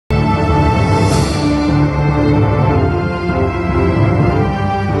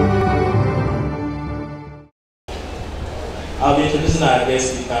I'll be introducing our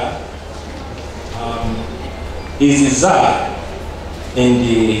guest speaker. He's the Czar in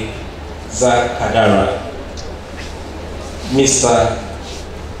the KADIRI, Mr.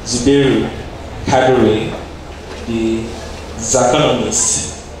 ZUBERU KADIRI, the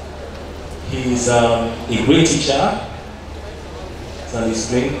Zaconomist. He's a great teacher.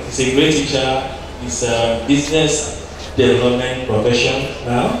 He's a great teacher. He's a business development profession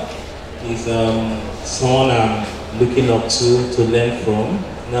now. He's someone I'm looking up to learn from.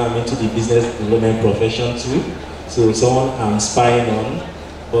 Now I'm into the business development profession too. So someone I'm spying on.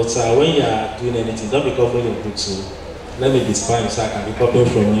 But when you are doing anything, don't be copying your books. So let me be spying so I can be copying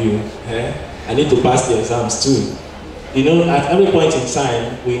from you. I need to pass the exams too. You know, at every point in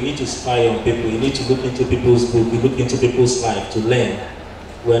time, we need to spy on people. We need to look into people's book. We look into people's life to learn.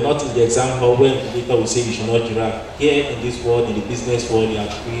 We're not in the exam hall when later we say you should not giraffe. Here in this world, in the business world, you are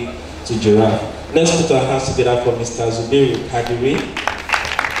free to giraffe. Let's put our hands together for Mr. ZUBERU KADIRI.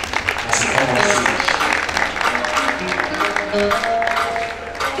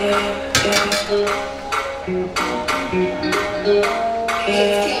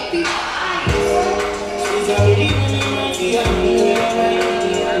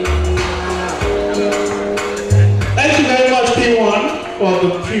 Thank you very much, PWAN, for the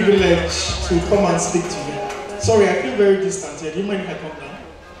privilege to come and speak to you. Sorry, I feel very distant here. Do you mind if I come down?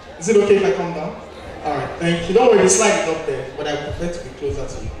 Is it okay if I come down? Alright, thank you. Don't worry, the slide is up there, but I prefer to be closer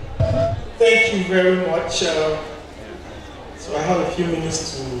to you. Thank you very much. So I have a few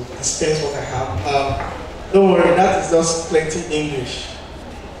minutes to dispense what I have. Don't worry, that is just plenty English.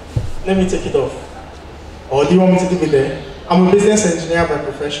 Let me take it off. Or do you want me to leave it there? I'm a business engineer by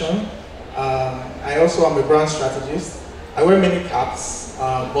profession. I also am a brand strategist. I wear many caps,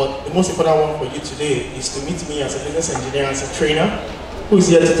 but the most important one for you today is to meet me as a business engineer, as a trainer, who is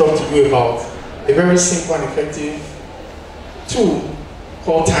here to talk to you about a very simple and effective tool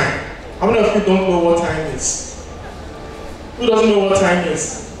called time. How many of you don't know what time is? Who doesn't know what time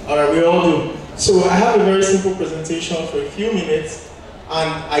is? Alright, we all do. So I have a very simple presentation for a few minutes, and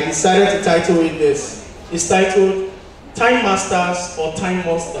I decided to title it this. It's titled Time Masters or Time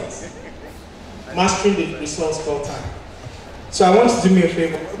Monsters. Mastering the resource called time. So I want you to do me a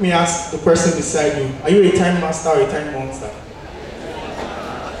favor. Let me ask the person beside you. Are you a time master or a time monster?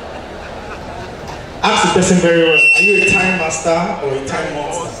 Ask the person very well. Are you a time master or a time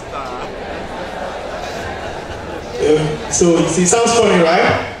monster? So you see, it sounds funny,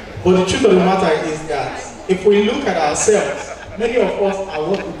 right? But the truth of the matter is that if we look at ourselves, many of us are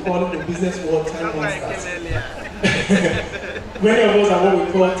what we call in the business world time monsters. Many of us are what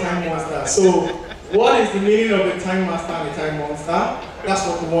we call time monsters. So what is the meaning of a time master and a time monster? That's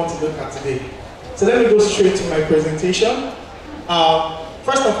what we want to look at today. So let me go straight to my presentation.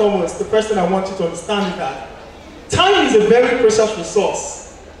 First and foremost, the first thing I want you to understand is that time is a very precious resource.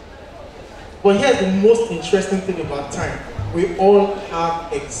 But here's the most interesting thing about time. We all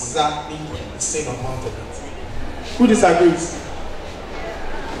have exactly the same amount of it. Who disagrees?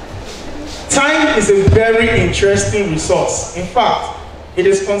 Time is a very interesting resource. In fact, it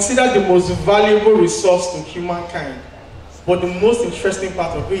is considered the most valuable resource to humankind. But the most interesting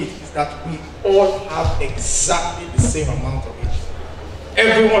part of it is that we all have exactly the same amount of it.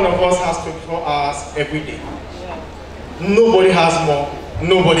 Every one of us has 24 hours every day. Nobody has more,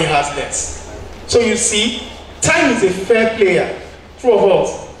 nobody has less. So you see, time is a fair player. True or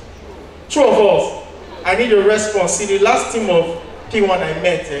false? True or false? I need a response. See, the last team of P1 I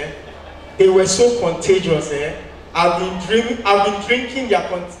met, they were so contagious. I've been drinking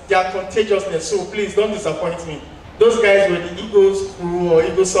their contagiousness, so please don't disappoint me. Those guys were the Eagles crew or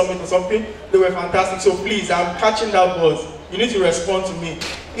Eagles Summit or something. They were fantastic, so please, I'm catching that buzz. You need to respond to me.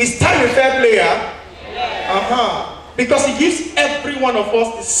 Is time a fair player? Yeah. Because it gives every one of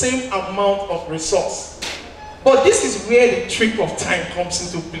us the same amount of resource. But this is where the trick of time comes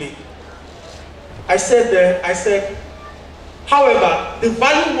into play. I said, however, the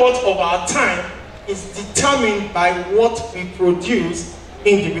value worth of our time is determined by what we produce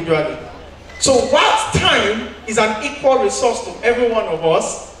individually. So whilst time is an equal resource to every one of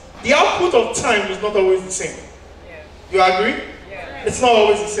us, the output of time is not always the same. You agree? Yeah. It's not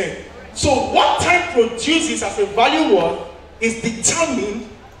always the same. So what time produces as a value worth is determined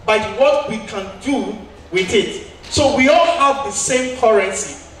by what we can do with it. So we all have the same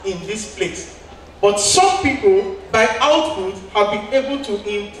currency in this place. But some people, by output, have been able to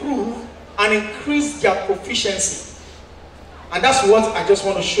improve and increase their proficiency. And that's what I just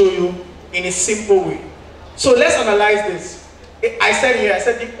want to show you in a simple way. So let's analyze this. I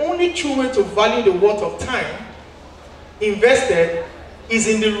said the only true way to value the worth of time invested is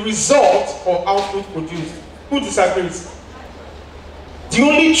in the result or output produced. Who disagrees? the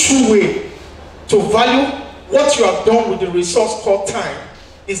only true way to value what you have done with the resource called time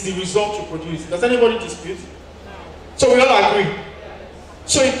is the result you produce. Does anybody dispute? So we all agree.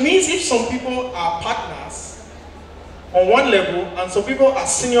 So it means if some people are partners on one level and some people are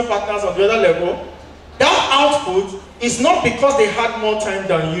senior partners on the other level, that output is not because they had more time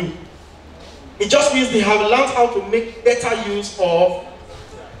than you. It just means they have learned how to make better use of.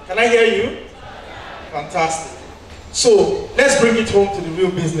 Can I hear you? Fantastic. So let's bring it home to the real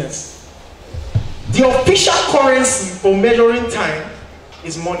business. The official currency for measuring time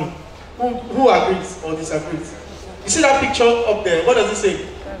is money. Who agrees or disagrees? You see that picture up there? What does it say?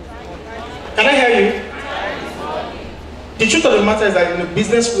 Can I hear you? The truth of the matter is that in the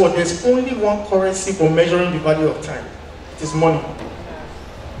business world, there's only one currency for measuring the value of time. It is money.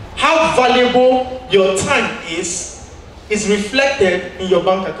 How valuable your time is reflected in your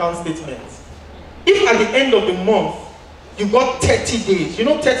bank account statement. If at the end of the month, you got 30 days, you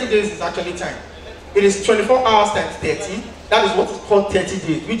know 30 days is actually time. It is 24 hours times 30. That is what is called 30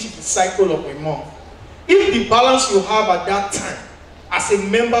 days, which is the cycle of a month. If the balance you have at that time as a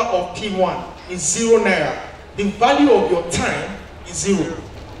member of P1 is 0 naira, the value of your time is 0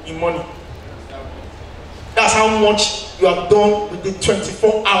 in money. That's how much you have done with the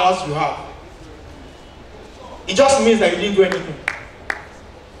 24 hours you have. It just means that you didn't do anything.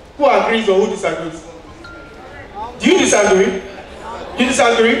 Who agrees or who disagrees? Do you disagree? You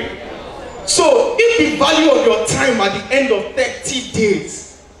disagree? So, if the value of your time at the end of 30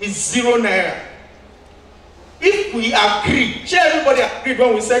 days is 0 naira, if we agree, sure everybody agreed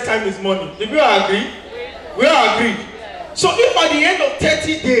when we said time is money. Did we all agree? We all agreed. So, if at the end of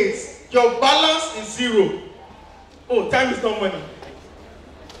 30 days, your balance is 0, oh, time is not money.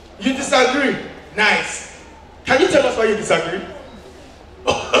 You disagree? Nice. Can you tell us why you disagree?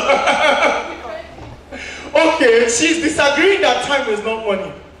 Okay, she's disagreeing that time is not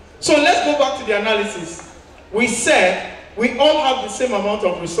money. So let's go back to the analysis. We said we all have the same amount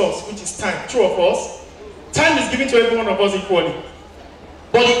of resource, which is time. True or false? Time is given to every one of us equally.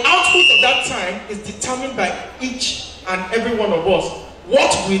 But the output of that time is determined by each and every one of us.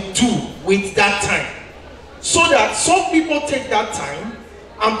 What we do with that time. So that some people take that time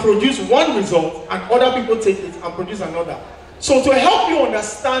and produce one result, and other people take it and produce another. So to help you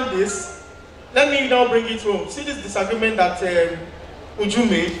understand this, let me now bring it home. See this disagreement that Uju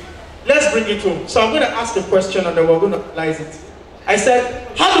made? Let's bring it home. So I'm going to ask a question and then we're going to analyze it. I said,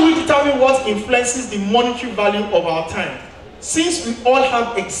 how do we determine what influences the monetary value of our time? Since we all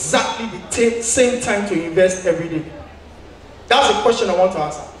have exactly the same time to invest every day. That's the question I want to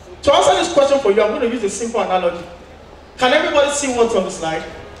answer. To answer this question for you, I'm going to use a simple analogy. Can everybody see what's on the slide?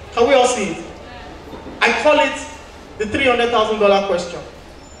 Can we all see it? I call it the $300,000 question.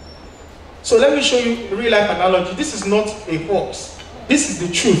 So let me show you a real life analogy. This is not a hoax. This is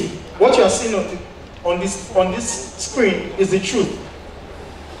the truth. What you are seeing on this screen is the truth.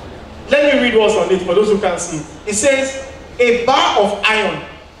 Let me read what's on it for those who can't see it. It says, a bar of iron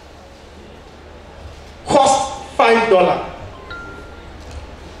costs $5.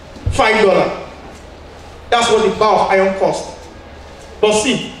 $5. That's what the bar of iron costs. But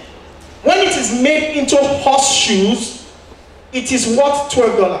see, when it is made into horseshoes, it is worth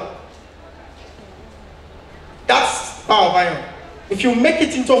 $12. That's bar of iron. If you make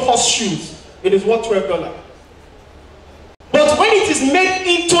it into horseshoes, it is worth $12. But when it is made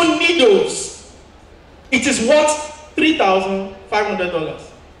into needles, it is worth $3,500.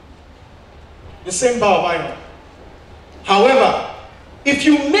 The same bar of iron. However, if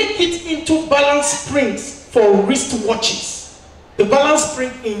you make it into balance springs for wristwatches, the balance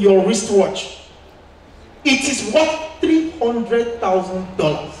spring in your wristwatch, it is worth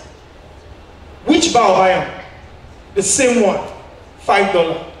 $300,000. Which bar of iron? The same one,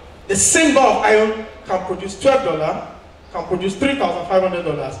 $5. The same bar of iron can produce $12, can produce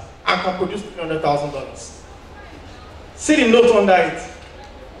 $3,500, and can produce $300,000. See the note under it.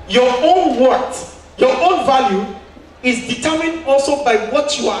 Your own worth, your own value is determined also by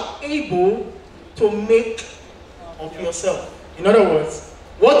what you are able to make of yourself. In other words,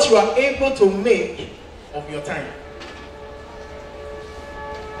 what you are able to make of your time.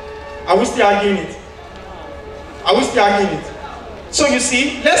 Are we still arguing it? Are we still arguing it? So you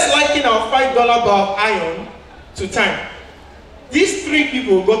see, let's liken our $5 bar of iron to time. These three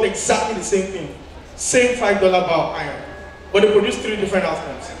people got exactly the same thing. Same $5 bar of iron. But they produced three different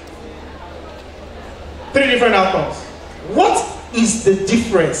outcomes. Three different outcomes. What is the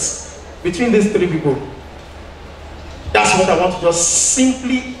difference between these three people? That's what I want to just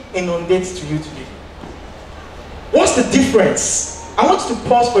simply inundate to you today. What's the difference? I want you to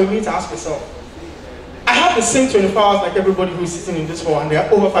pause for a minute to ask yourself. I have have the same 24 hours like everybody who is sitting in this hall, and there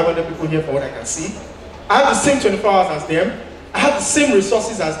are over 500 people here for what I can see. I have the same 24 hours as them. I have the same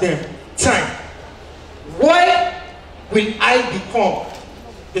resources as them. Time. Why will I become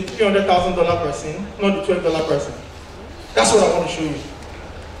the $300,000 person, not the $12 person? That's what I want to show you.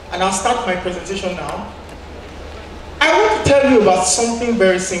 And I'll start my presentation now. I want to tell you about something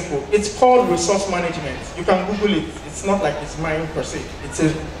very simple. It's called resource management. You can Google it. It's not like it's mine per se.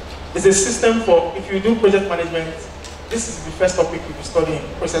 It's a system for, if you do project management, this is the first topic you'll be studying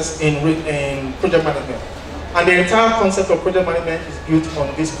in project management. And the entire concept of project management is built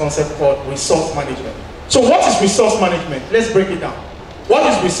on this concept called resource management. So what is resource management? Let's break it down. What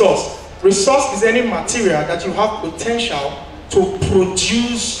is resource? Resource is any material that you have potential to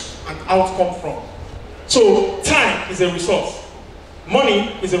produce an outcome from. So time is a resource.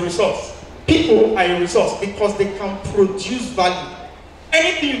 Money is a resource. People are a resource because they can produce value.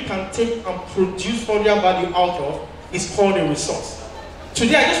 Anything you can take and produce further value out of is called a resource.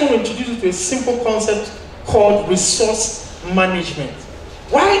 Today I just want to introduce you to a simple concept called resource management.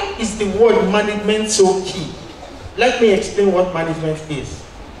 Why is the word management so key? Let me explain what management is.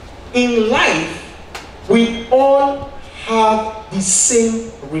 In life, we all have the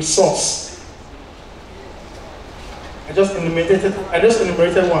same resource. I just enumerated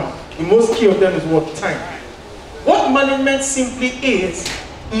one. The most key of them is what? Time. What management simply is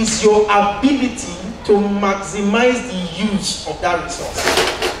your ability to maximize the use of that resource.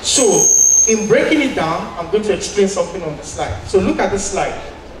 So, in breaking it down, I'm going to explain something on the slide. So look at this slide.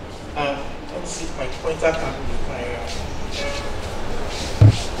 Let's see if my pointer can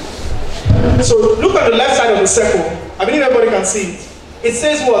be So look at the left side of the circle. I believe everybody can see it. It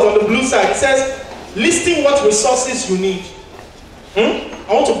says what on the blue side? It says listing what resources you need. I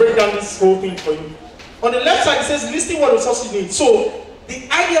want to break down this whole thing for you. On the left side, it says listing what resources you need. So the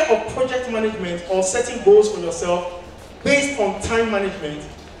idea of project management or setting goals for yourself based on time management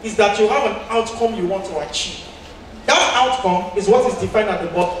is that you have an outcome you want to achieve. That outcome is what is defined at the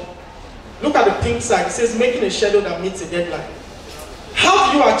bottom. Look at the pink side. It says making a schedule that meets a deadline.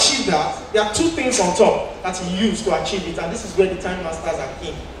 How do you achieve that? There are two things on top that you use to achieve it, and this is where the time masters are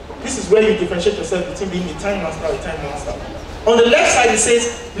in. This is where you differentiate yourself between being a time master or a time master. On the left side, it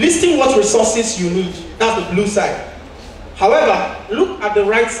says listing what resources you need. That's the blue side. However, look at the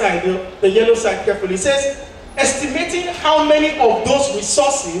right side, the yellow side carefully. It says estimating how many of those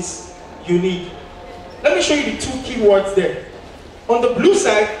resources you need. Let me show you the two keywords there. On the blue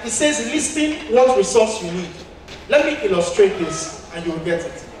side, it says listing what resource you need. Let me illustrate this and you will get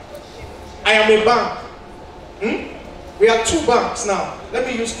it. I am a bank. We have two banks now. Let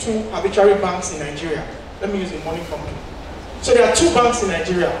me use two arbitrary banks in Nigeria. Let me use a money company. So there are two banks in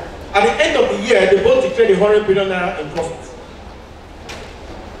Nigeria. At the end of the year, they both declared 100 billion naira in profit.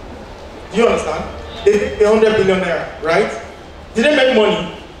 Do you understand? They did 100 billion naira, right? Did they make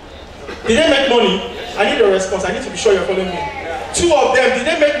money? Did they make money? I need a response. I need to be sure you're following me. Two of them, did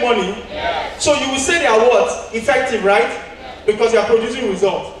they make money? So you will say they are what? Effective, right? Because they are producing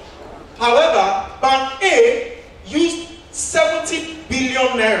results. However, Bank A used 70 billion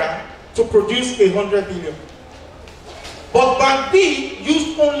naira to produce 100 billion. But Bank B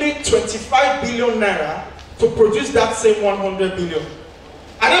used only 25 billion naira to produce that same 100 billion.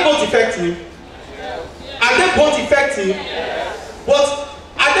 Are they both effective? Are they both effective? But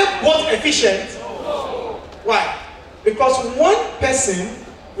are they both efficient? Why? Because one person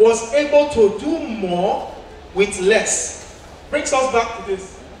was able to do more with less. Brings us back to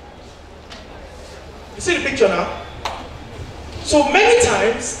this. You see the picture now? So many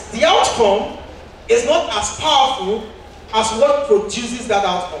times, the outcome is not as powerful as what produces that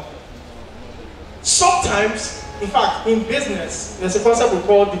outcome. Sometimes, in fact, in business, there's a concept we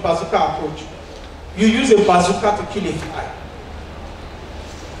call the bazooka approach. You use a bazooka to kill a fly.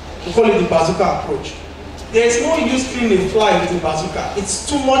 We call it the bazooka approach. There is no use killing a fly with a bazooka. It's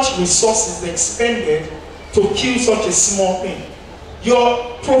too much resources expended to kill such a small thing.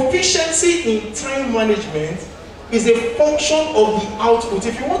 Your proficiency in time management is a function of the output.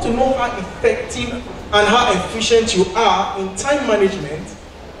 If you want to know how effective and how efficient you are in time management,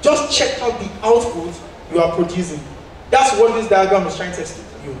 just check out the output you are producing. That's what this diagram is trying to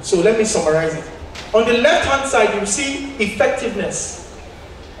explain to you. So let me summarize it. On the left-hand side, you see effectiveness.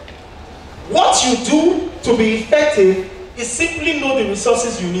 What you do to be effective is simply know the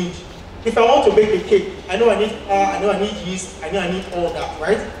resources you need. If I want to bake a cake, I know I need flour, I know I need yeast, I know I need all that,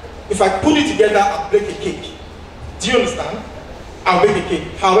 right? If I put it together, I'll bake a cake. Do you understand? I'll bake a cake.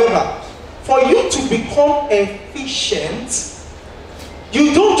 However, for you to become efficient,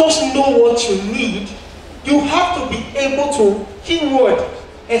 you don't just know what you need, you have to be able to, keyword,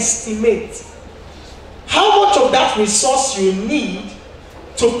 estimate. how much of that resource you need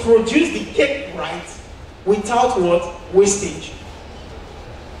to produce the cake right without what? Wastage.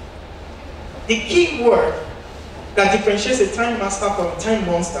 The key word that differentiates a time master from a time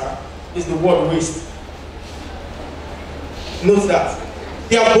monster is the word waste. Note that.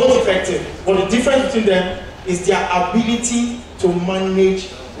 They are both effective, but the difference between them is their ability to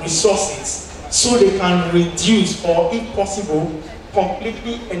manage resources so they can reduce or, if possible,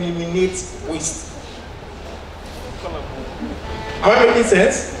 completely eliminate waste. Am I making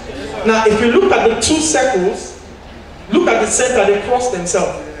sense? Now, if you look at the two circles, look at the center, they cross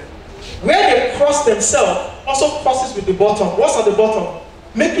themselves. Where they cross themselves also crosses with the bottom. What's at the bottom?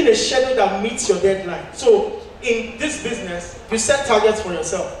 Making a schedule that meets your deadline. So, in this business, you set targets for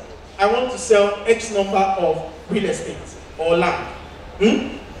yourself. I want to sell X number of real estate or land.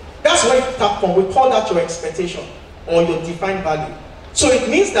 That's where you tap from. We call that your expectation or your defined value. So it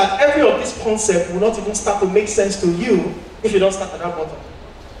means that every of these concepts will not even start to make sense to you if you don't start at that bottom.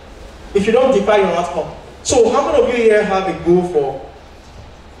 If you don't define your outcome. So how many of you here have a goal for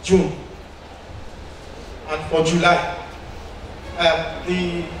June and for July?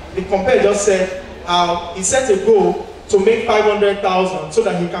 The compare just said he set a goal to make 500,000 so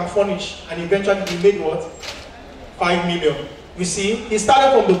that he can furnish, and eventually he made what? 5 million. You see, he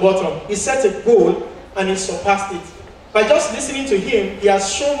started from the bottom. He set a goal and he surpassed it. By just listening to him, he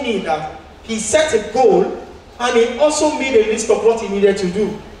has shown me that he set a goal and he also made a list of what he needed to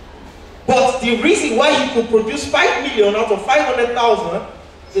do. But the reason why he could produce 5 million out of 500,000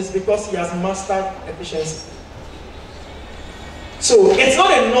 is because he has mastered efficiency. So it's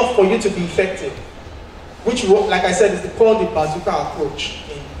not enough for you to be effective, which, like I said, is called the bazooka approach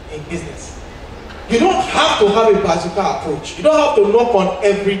in business. You don't have to have a bazooka approach. You don't have to knock on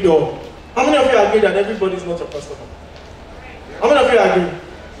every door. How many of you agree that everybody is not your customer? How many of you agree?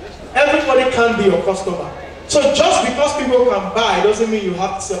 Everybody can be your customer. So just because people can buy doesn't mean you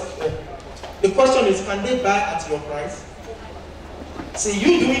have to sell to them. The question is, can they buy at your price? See,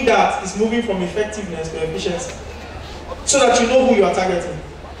 you doing that is moving from effectiveness to efficiency, so that you know who you are targeting.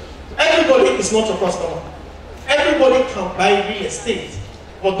 Everybody is not your customer. Everybody can buy real estate,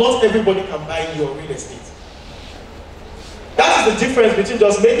 but not everybody can buy your real estate. That is the difference between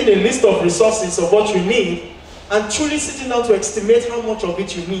just making a list of resources of what you need and truly sitting down to estimate how much of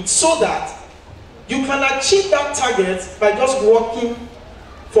it you need, so that you can achieve that target by just working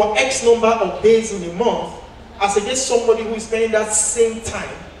for X number of days in a month, as against somebody who is spending that same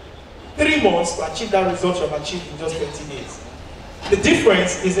time, 3 months, to achieve that result you have achieved in just 20 days. The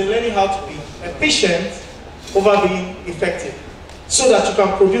difference is in learning how to be efficient over being effective, so that you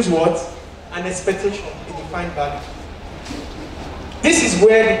can produce what? An expectation, a defined value. This is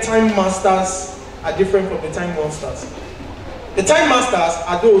where the time masters are different from the time monsters. The time masters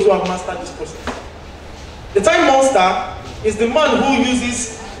are those who have mastered this process. The time monster is the man who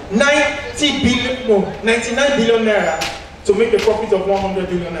uses 99 billion naira to make a profit of 100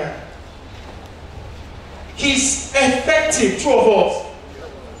 billion naira. He's effective, true of us.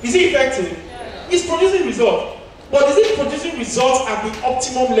 Is he effective? He's producing results. But is he producing results at the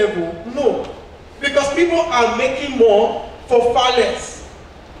optimum level? No. Because people are making more for far less.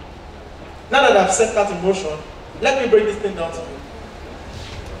 Now that I've set that in motion, let me break this thing down to you.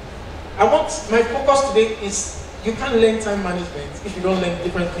 My focus today is, you can't learn time management if you don't learn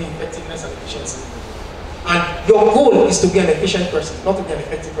different things, effectiveness and efficiency. And your goal is to be an efficient person, not to be an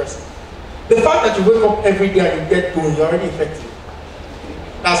effective person. The fact that you wake up every day and you get going, you're already effective.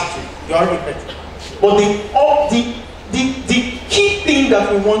 That's true. You're already effective. But the key thing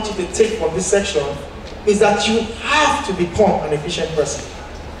that we want you to take from this section is that you have to become an efficient person.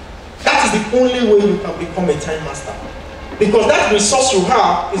 That is the only way you can become a time master. Because that resource you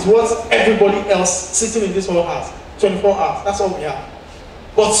have is what everybody else sitting in this hall has. 24 hours. That's all we have.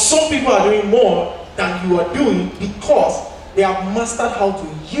 But some people are doing more than you are doing because they have mastered how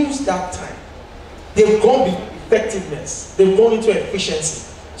to use that time. They've gone with effectiveness. They've gone into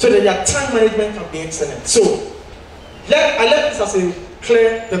efficiency, so that their time management can be excellent. So, I left this as a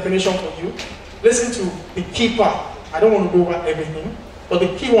clear definition for you. Listen to the key part. I don't want to go over everything, but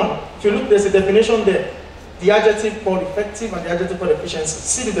the key one, if you look, there's a definition there. The adjective called effective and the adjective called efficiency.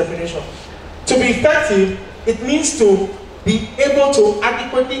 See the definition. To be effective, it means to be able to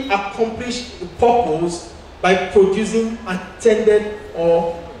adequately accomplish the purpose by producing intended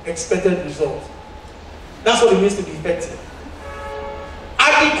or expected results. That's what it means to be effective.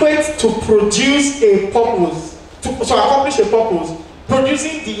 Adequate to produce a purpose, to accomplish a purpose,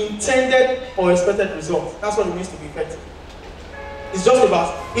 producing the intended or expected result. That's what it means to be effective. It's just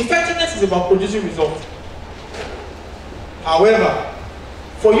about, effectiveness is about producing results. However,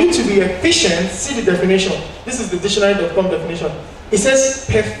 For you to be efficient, see the definition. This is the dictionary.com definition. It says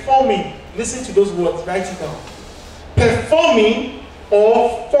performing. Listen to those words, write it down. Performing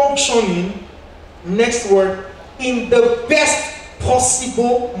or functioning, next word, in the best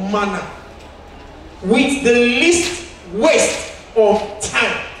possible manner, with the least waste of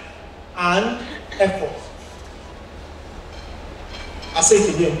time and effort. I'll say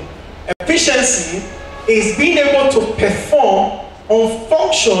it again. Efficiency is being able to perform or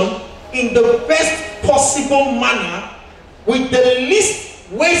function in the best possible manner with the least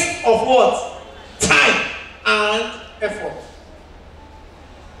waste of what? Time and effort.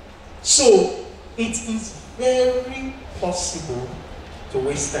 So, it is very possible to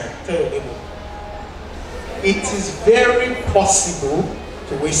waste time. Tell your neighbor. It is very possible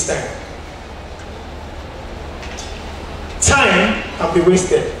to waste time. Time can be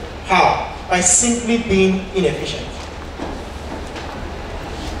wasted. How? By simply being inefficient.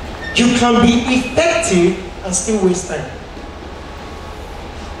 You can be effective and still waste time.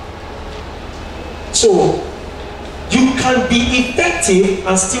 So, you can be effective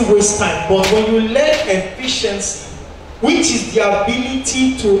and still waste time, but when you learn efficiency, which is the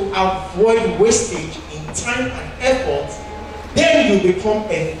ability to avoid wastage in time and effort, then you become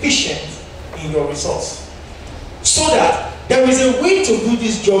efficient in your resource. So that there is a way to do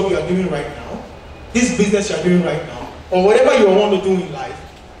this job you are doing right now, this business you are doing right now, or whatever you want to do in life,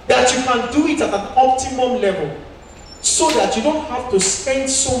 that you can do it at an optimum level, so that you don't have to spend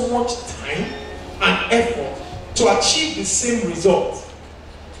so much time and effort to achieve the same result.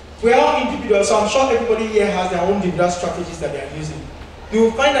 We are all individuals, so I'm sure everybody here has their own individual strategies that they are using. You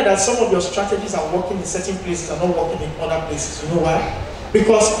will find that some of your strategies are working in certain places and not working in other places. You know why?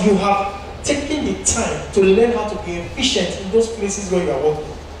 Because you have taken the time to learn how to be efficient in those places where you are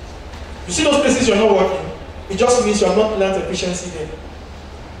working. You see those places you're not working, it just means you have not learned efficiency there.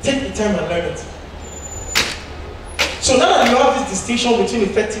 Take the time and learn it. So now that you have this distinction between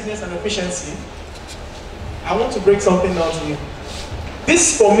effectiveness and efficiency, I want to break something down to you.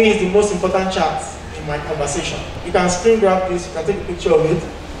 This for me is the most important chart in my conversation. You can screen grab this, you can take a picture of it,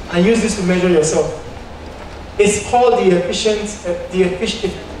 and use this to measure yourself. It's called the efficient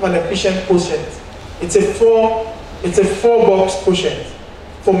quotient. It's a four box quotient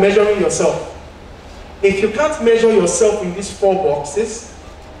for measuring yourself. If you can't measure yourself in these 4 boxes,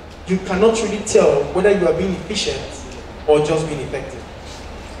 you cannot really tell whether you are being efficient or just being effective.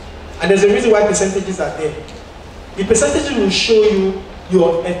 And there's a reason why percentages are there. The percentages will show you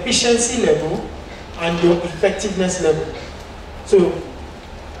your efficiency level and your effectiveness level. So,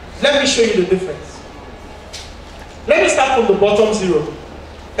 let me show you the difference. Let me start from the bottom 0.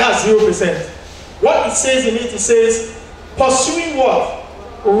 That's 0%. What it says in it says, pursuing what?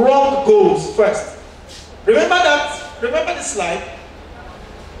 Wrong goals first. Remember that? Remember this slide?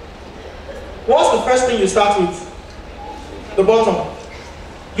 What's the first thing you start with? The bottom.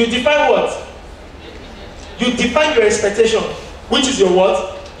 You define what? You define your expectation, which is your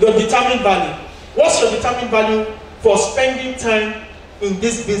what? Your determined value. What's your determined value for spending time in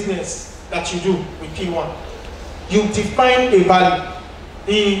this business that you do with P1? You define a value.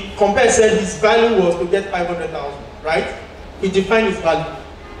 The compare said his value was to get 500,000, right? He defined his value,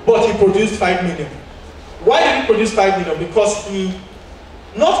 but he produced 5 million. Why did he produce 5 million? Because he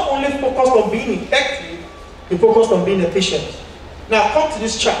not only focused on being effective, he focused on being efficient. Now come to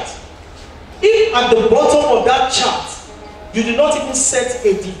this chart. If at the bottom of that chart, you do not even set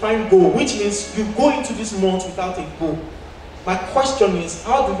a defined goal, which means you go into this month without a goal. My question is,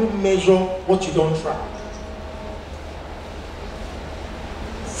 how do you measure what you don't track?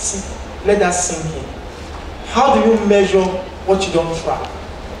 See, let that sink in. How do you measure what you don't track?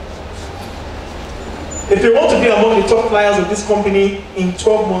 If you want to be among the top flyers of this company in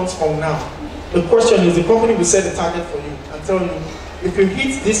 12 months from now, the question is, the company will set a target for you and tell you, if you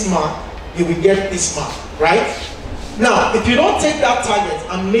hit this mark, you will get this mark, right? Now, if you don't take that target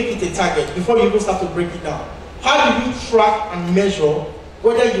and make it a target before you even start to break it down, how do you track and measure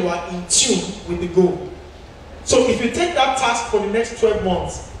whether you are in tune with the goal? So if you take that task for the next 12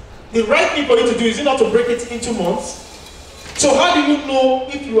 months, the right thing for you to do is not to break it into months. So how do you know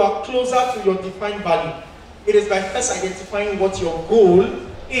if you are closer to your defined value? It is by first identifying what your goal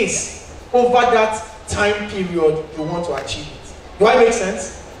is over that time period you want to achieve it. Do I make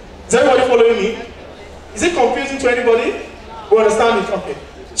sense? Is everybody following me? Is it confusing to anybody? We understand it? Okay.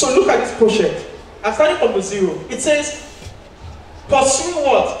 So look at this quotient. I'm starting from the 0. It says, pursue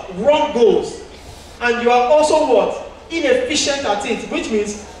what? Wrong goals. And you are also what? Inefficient at it. Which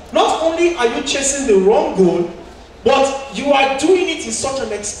means, not only are you chasing the wrong goal, but you are doing it in such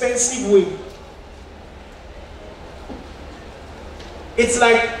an expensive way. It's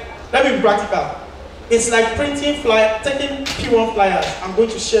like, let me be practical. It's like taking P1 flyers and going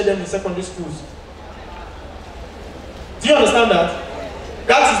to share them in secondary schools. Do you understand that?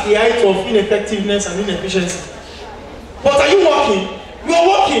 That is the height of ineffectiveness and inefficiency. But are you working? You are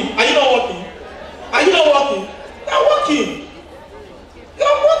working. Are you not working? Are you not working? You are working. You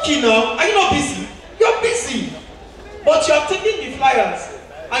are working now. Are you not busy? You are busy. But you are taking the flyers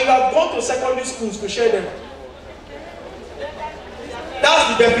and you have gone to secondary schools to share them.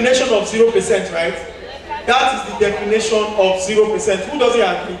 That's the definition of 0%, right? That is the definition of 0%. Who doesn't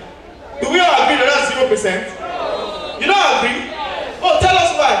agree? Do we all agree that that's 0%? You don't agree? Oh, tell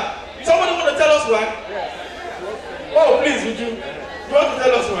us why. Somebody want to tell us why? Oh, please, would you want to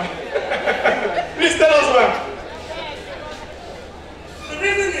tell us why? Please tell us why. The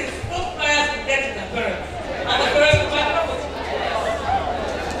reason is most flyers will get to the parents. And the parents will find out.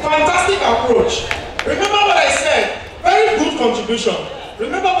 Fantastic approach. Remember what I said? Very good contribution.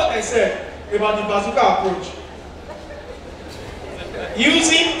 Remember what I said about the bazooka approach.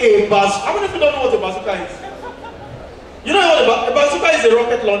 Using a bazooka. How many of you don't know what a bazooka is? You know what a bazooka is? A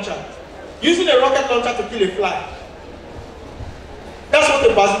rocket launcher. Using a rocket launcher to kill a fly. That's what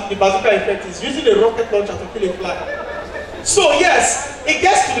the bazooka effect is. Using a rocket launcher to kill a fly. So yes, it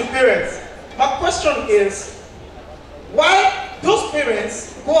gets to the parents. My question is, why those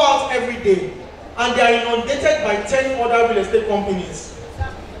parents go out every day and they are inundated by 10 other real estate companies?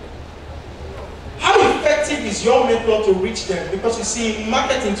 How effective is your method to reach them? Because you see, in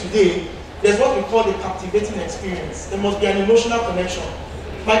marketing today, there's what we call the captivating experience. There must be an emotional connection.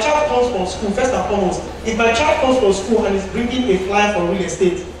 My child comes from school, first and foremost. If my child comes from school and is bringing a flyer for real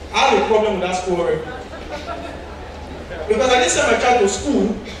estate, I have a problem with that school already. Because I didn't send my child to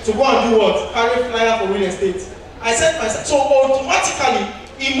school to go and do what? Carry a flyer for real estate. I sent myself, so automatically,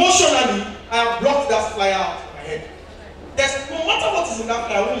 emotionally, I have blocked that flyer out of my head. There's no matter what is in that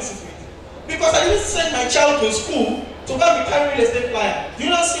flyer, I won't listen to it. Because I didn't send my child to school to go and be carrying real estate flyer. Do you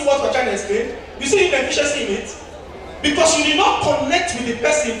not see what we're trying to explain? You see inefficiency in it? Because you did not connect with the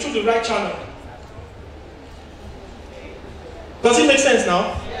person through the right channel. Does it make sense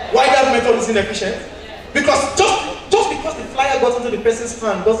now? Why that method is inefficient? Because just because the flyer got into the person's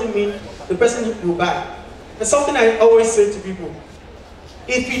hand doesn't mean the person will buy. There's something I always say to people.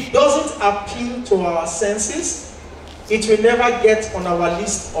 If it doesn't appeal to our senses, it will never get on our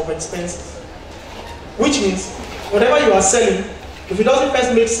list of expenses. Which means, whatever you are selling, if it doesn't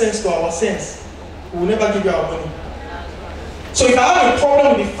first make sense to our sense, we will never give you our money. So if I have a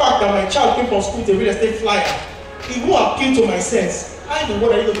problem with the fact that my child came from school with a real estate flyer, it won't appeal to my sense. How in the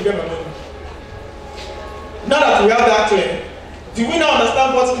world are you going to get my money? Now that we have that clear, do we now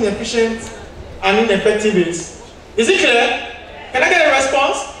understand what inefficient and ineffective is? Is it clear? Can I get a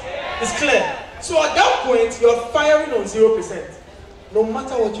response? It's clear. So at that point, you're firing on 0%. No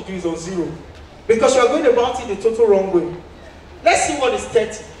matter what you do is on 0. Because you are going about it the total wrong way. Let's see what is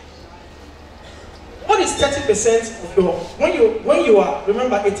 30. What is 30% of your, when you are,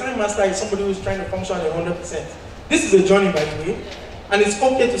 remember, a time master is somebody who is trying to function at 100%. This is a journey, by the way, and it's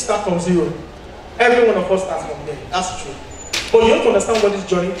okay to start from 0. Every one of us starts from there, that's true. But you have to understand what this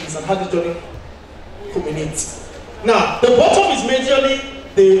journey is and how this journey culminates. Now, the bottom is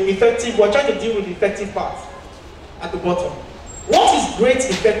majorly the effective, we're trying to deal with the effective part at the bottom. What is great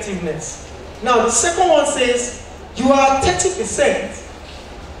effectiveness? Now, the second one says, you are 30%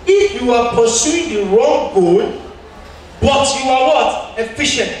 if you are pursuing the wrong goal, but you are what?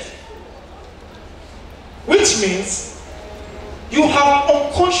 Efficient. Which means you have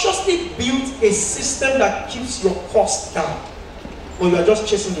unconsciously built a system that keeps your cost down, or you are just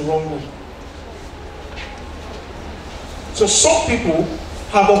chasing the wrong goal. So some people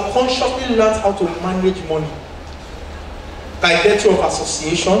have unconsciously learned how to manage money by virtue of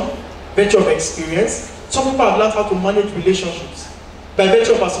association, virtue of experience. Some people have learned how to manage relationships by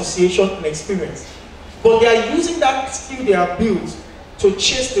virtue of association and experience. But they are using that skill they have built to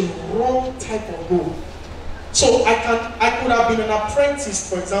chase the wrong type of goal. So I could have been an apprentice,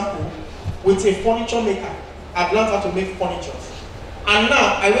 for example, with a furniture maker. I've learned how to make furniture. And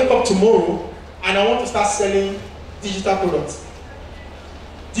now I wake up tomorrow and I want to start selling digital products.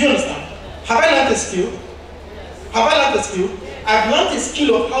 Do you understand? Have I learned a skill? Have I learned a skill? I've learned the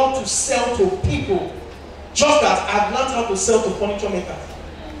skill of how to sell to people. Just that I've learned how to sell to furniture makers.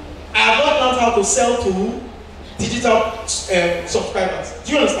 I have not learned how to sell to digital subscribers.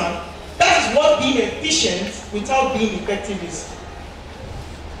 Do you understand? That is what being efficient without being effective is.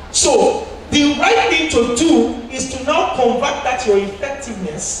 So, the right thing to do is to now convert that your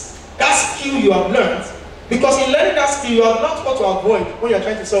effectiveness, that skill you have learned, because in learning that skill, you have learned what to avoid when you are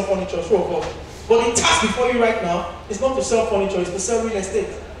trying to sell furniture. Show of off. But the task before you right now is not to sell furniture, it's to sell real estate.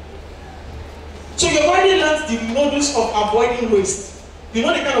 So you've already learned the modus of avoiding waste. You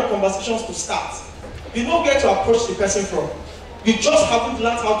know the kind of conversations to start. You know where to approach the person from. You just haven't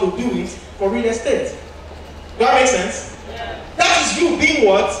learned how to do it for real estate. Does that make sense? Yeah. That is you being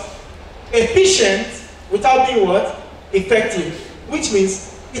what? Efficient without being what? Effective. Which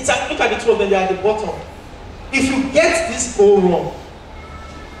means, it's like, look at the two of them, they are at the bottom. If you get this all wrong,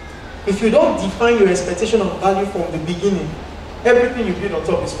 if you don't define your expectation of value from the beginning, everything you build on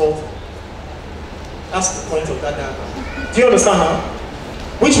top is faulty. That's the point of that diagram. Do you understand now?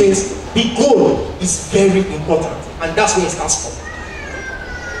 Which means the goal is very important, and that's where it starts from.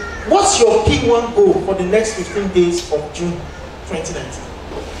 What's your P1 goal for the next 15 days of June 2019?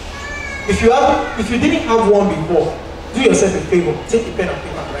 If you didn't have one before, do yourself a favor, take a pen and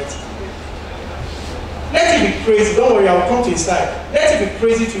paper and write it. Let it be crazy, don't worry, I'll come to his side. Let it be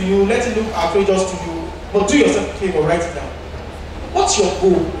crazy to you, let it look outrageous to you, but do yourself a favor, write it down. What's your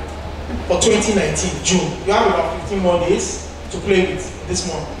goal for 2019, June? You have about 15 more days to play with this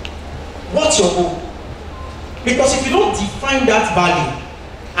month. What's your goal? Because if you don't define that value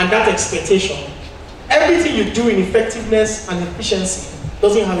and that expectation, everything you do in effectiveness and efficiency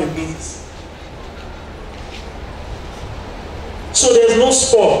doesn't have a basis. So there's no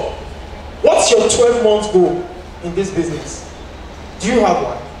score. What's your 12-month goal in this business? Do you have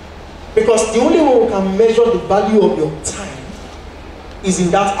one? Because the only way we can measure the value of your time is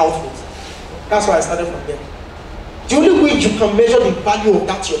in that output. That's why I started from there. The only way you can measure the value of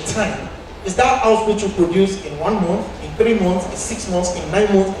that your time is that output you produce in 1 month, in 3 months, in 6 months, in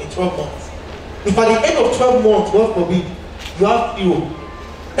 9 months, in 12 months. If at the end of 12 months, God forbid, you have 0,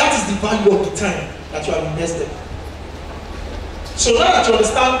 that is the value of the time that you have invested. So now that you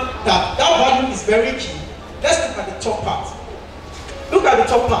understand that that value is very key, let's look at the top part. Look at the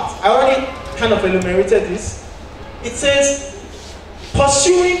top part. I already kind of enumerated this. It says,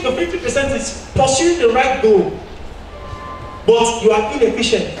 pursuing, the 50% is pursuing the right goal, but you are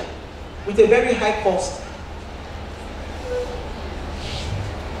inefficient with a very high cost.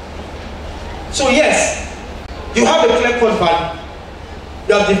 So yes, you have a clear-cut value.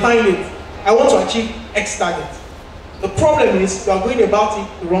 You have defined it. I want to achieve X target. The problem is you are going about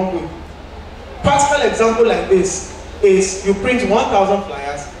it the wrong way. Practical example like this is you print 1,000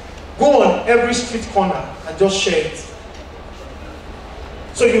 flyers, go on every street corner and just share it.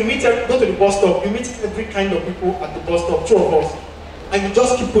 So you go to the bus stop, you meet every kind of people at the bus stop, 2 of us, and you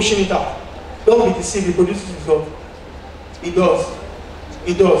just keep pushing it out. Don't be deceived, it produces results. It does.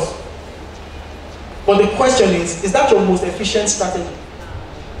 It does. But the question is that your most efficient strategy?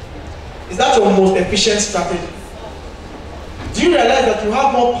 Is that your most efficient strategy? Do you realize that you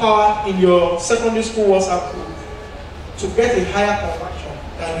have more power in your secondary school WhatsApp group to get a higher conversion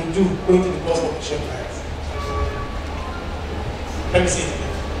than you do going to the bus stop to share flyers? Let me see it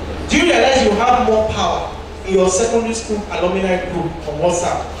again. Do you realize you have more power in your secondary school alumni group on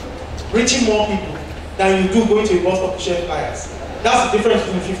WhatsApp, reaching more people, than you do going to a bus stop to share flyers? That's the difference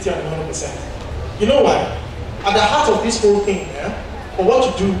between 50 and 100%. You know why? At the heart of this whole thing, for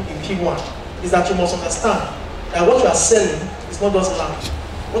what you do in P1, is that you must understand that what you are selling is not just land.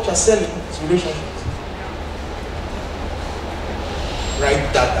 What you are selling is relationships.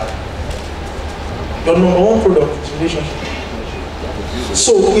 Write that down. Your #1 product is relationship.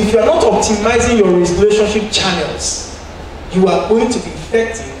 So if you are not optimizing your relationship channels, you are going to be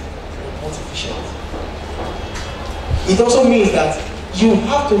effective but not efficient. It also means that you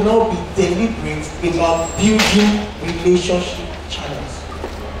have to now be deliberate about building relationship channels.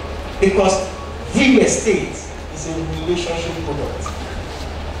 Because real estate is a relationship product.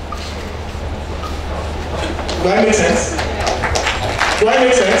 Do I make sense? Do I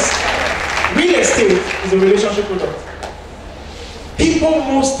make sense? Real estate is a relationship product. People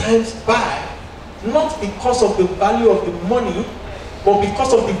most times buy not because of the value of the money, but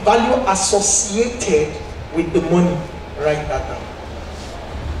because of the value associated with the money. Write that down.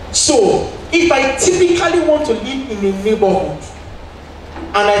 So, if I typically want to live in a neighborhood,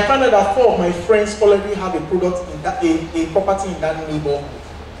 and I find out that 4 of my friends already have a product in that, a property in that neighborhood,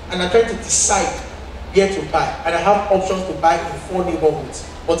 and I try to decide where to buy, and I have options to buy in 4 neighborhoods,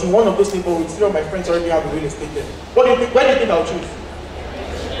 but in one of those neighborhoods, 3 of my friends already have a real estate there. What do you think? Where do you think I'll choose?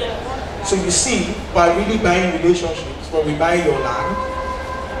 So you see, by really buying relationships, when we buy your land,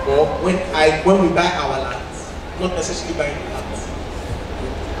 or when we buy our land, not necessarily buying the land.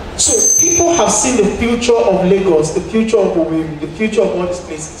 So people have seen the future of Lagos, the future of Owerri, the future of all these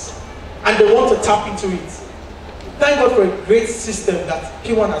places, and they want to tap into it. Thank God for a great system that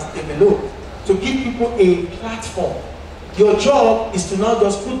P1 has developed to give people a platform. Your job is to now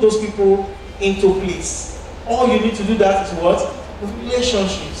just put those people into place. All you need to do that is what?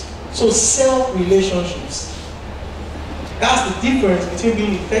 Relationships. So sell relationships. That's the difference between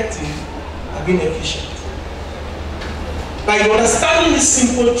being effective and being efficient. By understanding this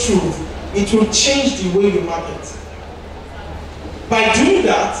simple truth, it will change the way you market. By doing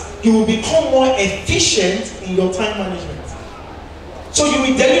that, you will become more efficient in your time management. So you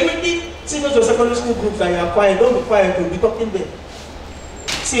will deliberately see those secondary school groups that you are quiet, don't be quiet, you'll be talking there.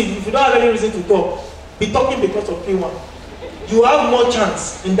 See, if you don't have any reason to talk, be talking because of PWAN. You have more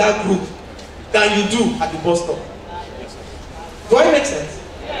chance in that group than you do at the bus stop. Do I make sense?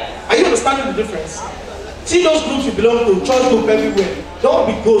 Are you understanding the difference? See those groups you belong to, church group everywhere. Don't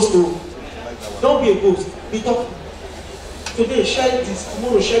be ghost though. Don't be a ghost. Be talking. Today share this,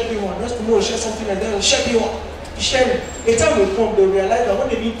 tomorrow share PWAN, next tomorrow share something like that, share PWAN. Be sharing. A time will come, they realize that when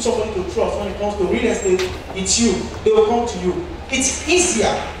they need somebody to trust when it comes to real estate, it's you. They will come to you. It's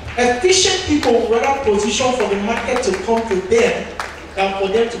easier. Efficient people will rather position for the market to come to them than for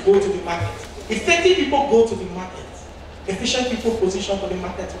them to go to the market. Effective people go to the market. Efficient people position for the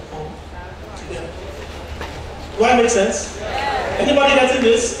market to come to them. Do I make sense? Anybody getting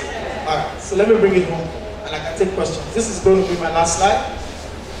this? Alright, so let me bring it home and I can take questions. This is going to be my last slide.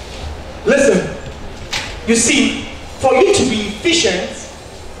 Listen, you see, for you to be efficient,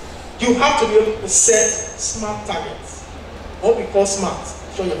 you have to be able to set smart targets. What we call smart.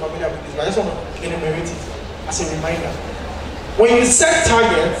 I'm sure you're familiar with this, but I just want to enumerate it as a reminder. When you set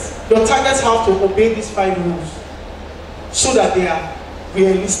targets, your targets have to obey these 5 rules so that they are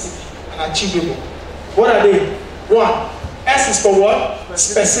realistic and achievable. What are they? 1, S is for what?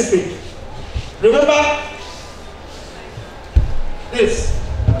 Specific. Remember this.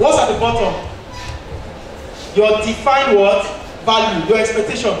 What's at the bottom? Your defined what? Value, your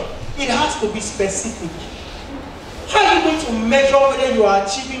expectation. It has to be specific. How are you going to measure whether you are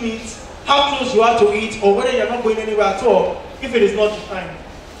achieving it, how close you are to it, or whether you're not going anywhere at all if it is not defined?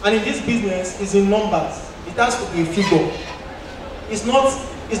 And in this business, it's in numbers. It has to be a figure. It's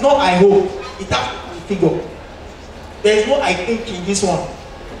not I hope. It has to be a figure. There is no I think in this one.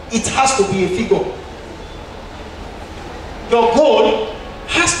 It has to be a figure. Your goal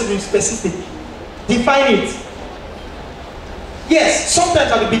has to be specific. Define it. Yes,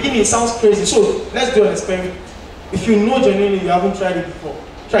 sometimes at the beginning it sounds crazy. So let's do an experiment. If you know genuinely you haven't tried it before,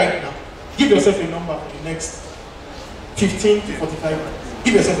 try it now. Give yourself a number for the next 15 to 45 minutes.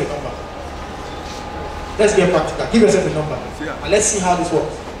 Give yourself a number. Let's get practical. Give yourself a number. And let's see how this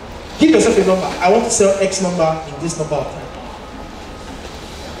works. Give yourself a number. I want to sell X number in this number of time.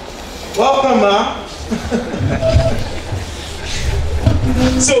 Welcome, ma.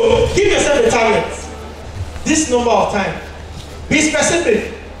 So, give yourself a target. This number of time. Be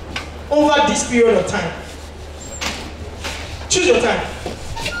specific over this period of time. Choose your time.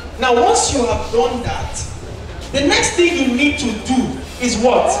 Now, once you have done that, the next thing you need to do is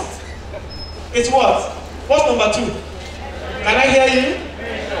what? It's what? What's number 2? Can I hear you?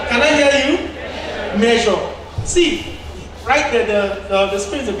 Can I hear you? Measure. See, right there, the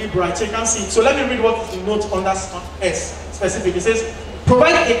screen is a bit bright, so you can't see it. So let me read what is the note under S, specific. It says,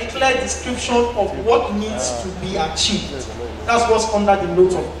 provide a clear description of what needs to be achieved. That's what's under the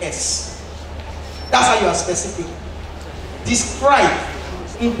note of S. That's how you are specific. Describe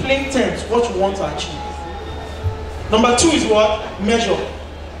in plain terms what you want to achieve. Number 2 is what? Measure.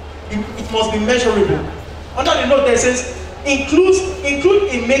 It must be measurable. Under the note there says, include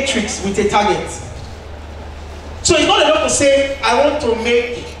a matrix with a target. So it's not enough to say, I want to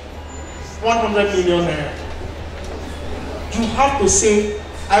make 100 million naira. You have to say,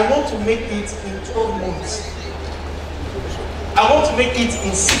 I want to make it in 12 months. I want to make it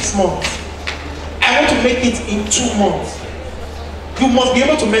in 6 months. I want to make it in 2 months. You must be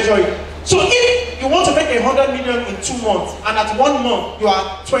able to measure it. So if you want to make 100 million in 2 months, and at 1 month you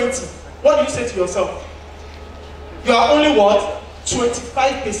are 20, what do you say to yourself? You are only what?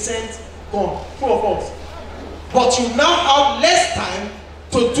 25% gone. True or false? But you now have less time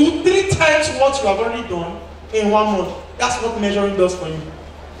to do 3 times what you have already done in 1 month. That's what measuring does for you.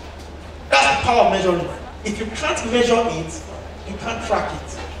 That's the power of measuring. If you can't measure it, you can't track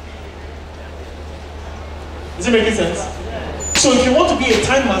it. Is it making sense? So if you want to be a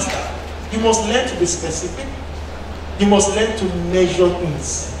time master, you must learn to be specific. You must learn to measure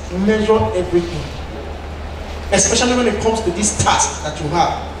things. Measure everything. Especially when it comes to this task that you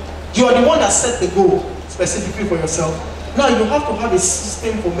have. You are the one that set the goal specifically for yourself. Now you have to have a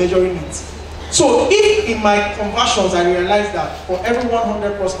system for measuring it. So if in my conversions I realize that for every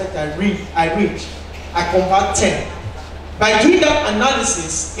 100 prospects I reach, I convert 10. By doing that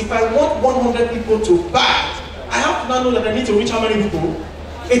analysis, if I want 100 people to buy, I have to now know that I need to reach how many people?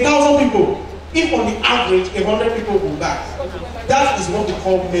 1,000 people. if on the average 100 people will buy, that is what we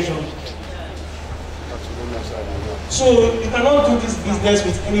call measuring. So you cannot do this business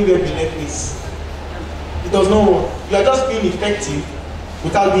with anywhere relentless. It does not work. You are just being effective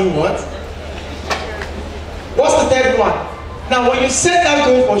without being what? What's the third one? Now when you set that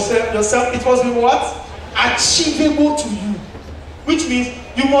goal for yourself, it must be what? Achievable to you. Which means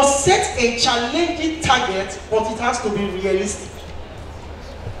you must set a challenging target, but it has to be realistic.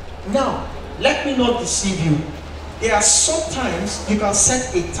 Now, let me not deceive you. There are sometimes you can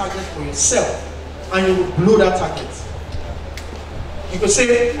set a target for yourself and you will blow that target. You could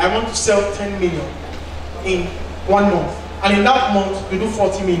say, I want to sell 10 million in 1 month. And in that month, you do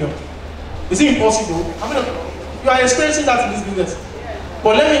 40 million. Is it impossible? I mean, you are experiencing that in this business.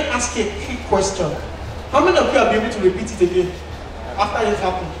 But let me ask you a quick question. How many of you are able to repeat it again after it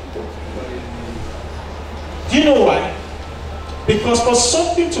happened? Do you know why? Because for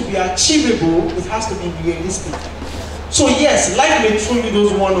something to be achievable, it has to be realistic. So yes, life may throw you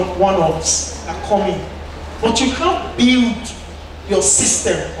those one-offs that come in, but you can't build your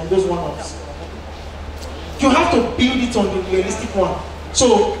system on those one-offs. You have to build it on the realistic one.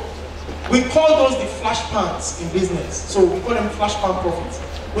 So we call those the flash pans in business. So we call them flash pan profits,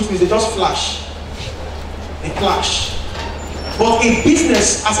 which means they just flash. They flash. But a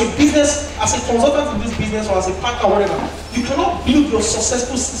business, as a consultant in this business or as a partner or whatever, you cannot build your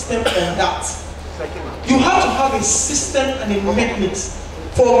successful system on that. You have to have a system and a mechanism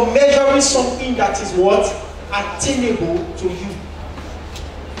for measuring something that is what? Attainable to you.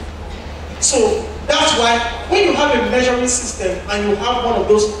 So that's why when you have a measuring system and you have one of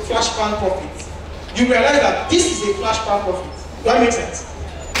those flash pan profits, you realize that this is a flash pan profit. Does that make sense?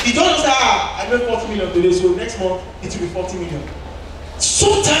 You don't say, I made 40 million today, so next month it will be 40 million.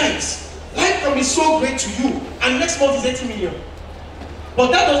 Sometimes life can be so great to you, and next month is 80 million. But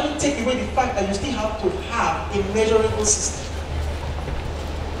that doesn't take away the fact that you still have to have a measurable system.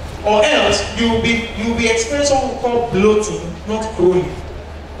 Or else you'll be experiencing what we call bloating, not growing.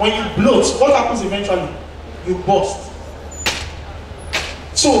 When you bloat, what happens eventually? You burst.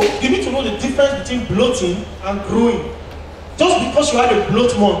 So you need to know the difference between bloating and growing. Just because you had a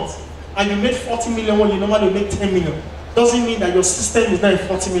bloat month and you made 40 million when you normally make 10 million, doesn't mean that your system is not a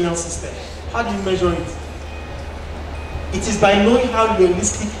 40 million system. How do you measure it? It is by knowing how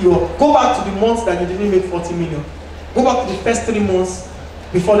realistic you are. Go back to the months that you didn't make 40 million. Go back to the first 3 months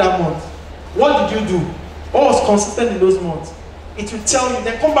before that month. What did you do? What was consistent in those months? It will tell you,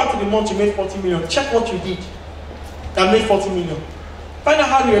 then come back to the month you made 40 million. Check what you did that made 40 million. Find out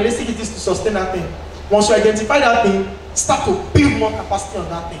how realistic it is to sustain that thing. Once you identify that thing, start to build more capacity on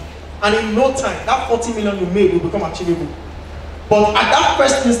that thing. And in no time, that 40 million you made will become achievable. But at that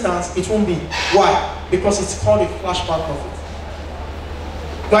first instance, it won't be. Why? Because it's called a flash pan profit.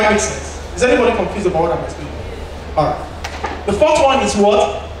 Do that make sense? Is anybody confused about what I'm explaining? Alright. The fourth one is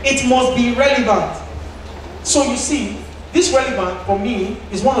what? It must be relevant. So you see, this relevant for me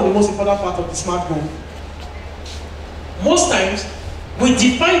is one of the most important parts of the SMART goal. Most times, we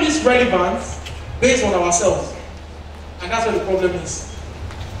define this relevance based on ourselves. And that's where the problem is.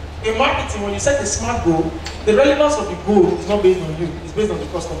 In marketing, when you set a SMART goal, the relevance of the goal is not based on you, it's based on the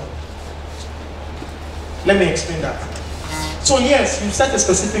customer. Let me explain that. So yes, you set a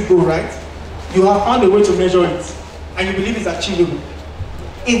specific goal, right? You have found a way to measure it, and you believe it's achievable.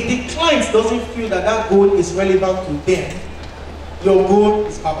 If the client doesn't feel that that goal is relevant to them, your goal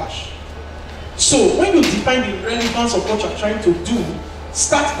is babash. So when you define the relevance of what you're trying to do,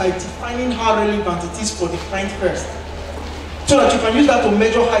 start by defining how relevant it is for the client first, so that you can use that to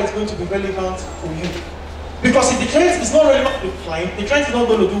measure how it's going to be relevant for you. Because if the client is not relevant to the client is not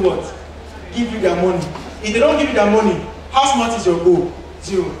going to do what? Give you their money. If they don't give you their money, how smart is your goal?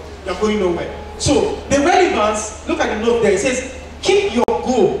 0. You're going nowhere. So the relevance, look at the note there, it says, keep your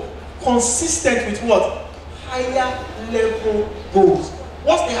goal consistent with what? Higher level goals.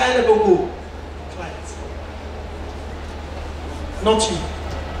 What's the higher level goal? Client. Not you.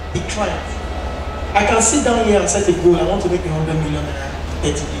 The client. I can sit down here and set a goal. I want to make 100 million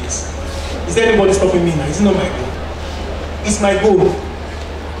in 30 years. Is there anybody stopping me now? It's not my goal. It's my goal.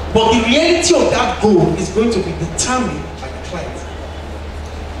 But the reality of that goal is going to be determined by the client.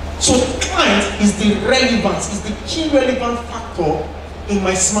 So the client is the relevance, is the key relevant factor in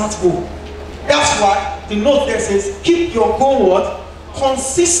my SMART goal. That's why the note there says, keep your goal what?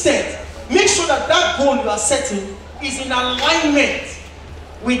 Consistent. Make sure that that goal you are setting is in alignment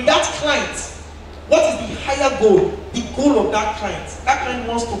with that client. What is the higher goal? The goal of that client. That client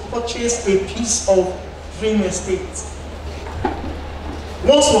wants to purchase a piece of dream estate.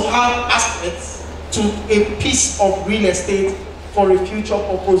 Wants to have access to a piece of real estate for a future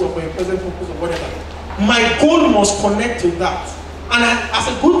purpose or for a present purpose or whatever. My goal must connect to that. And as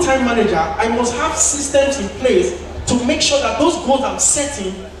a good time manager, I must have systems in place to make sure that those goals I'm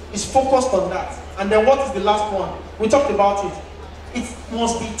setting is focused on that. And then what is the last one? We talked about it. It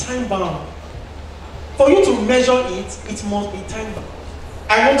must be time bound. For you to measure it, it must be time bound.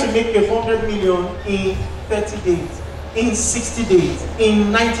 I want to make 100 million in 30 days, in 60 days,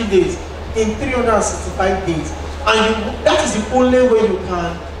 in 90 days, in 365 days. And that is the only way you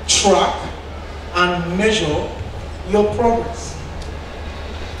can track and measure your progress.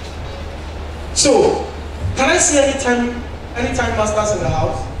 So, can I see any time masters in the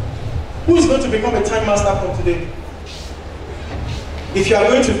house? Who is going to become a time master from today? If you are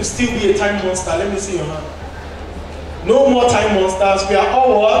going to still be a time monster, let me see your hand. No more time monsters. We are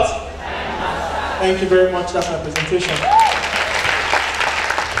all what? Thank you very much. That's my presentation.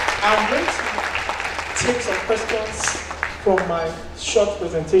 I'm going to take some questions from my short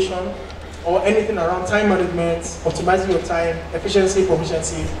presentation or anything around time management, optimizing your time, efficiency,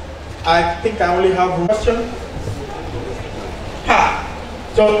 proficiency. I think I only have one question. Ha!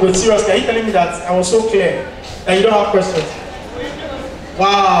 So, but seriously, are you telling me that I was so clear that you don't have questions?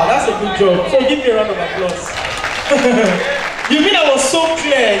 Wow, that's a good job. So give me a round of applause. You mean I was so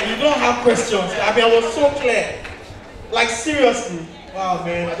clear you don't have questions? I mean, I was so clear. Like, seriously. Wow,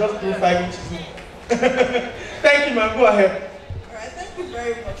 man, I just grew 5 inches. Thank you, man. Go ahead. All right, thank you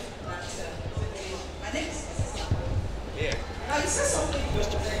very much for that presentation. My name is Yeah. Now, you said something in your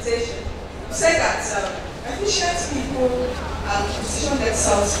presentation. You said that efficient people position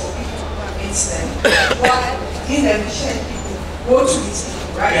themselves for people who are against them, while inefficient people go to these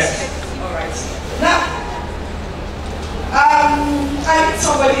people, right? Yes. All right. Now, I meet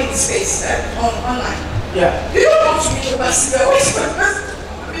somebody in space online. Yeah. You don't want to meet the person.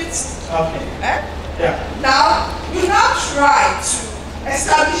 Okay. Yeah. Now, you now try to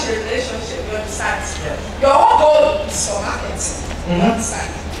establish a relationship, you understand? Yes. Your own goal is for marketing, you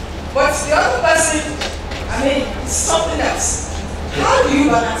understand? But the other person, I mean, it's something else. How do you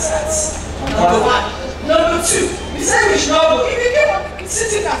balance that? Number one. Number two, you say we should not go. If you keep on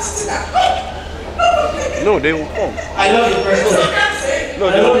sitting down. No, they will come. I love the question.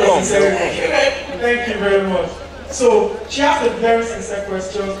 No, they will come. Thank you very much. So, she asked a very sincere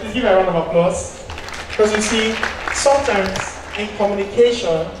question. Please give her a round of applause. Because you see, sometimes in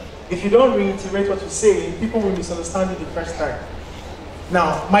communication, if you don't reiterate what you say, people will misunderstand it the first time.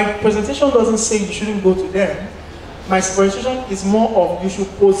 Now, my presentation doesn't say you shouldn't go to them. My presentation is more of you should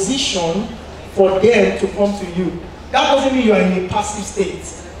position for them to come to you. That doesn't mean you are in a passive state.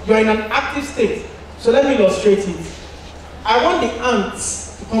 You are in an active state. So let me illustrate it. I want the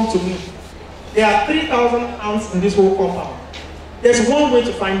ants to come to me. There are 3,000 ants in this whole compound. There's one way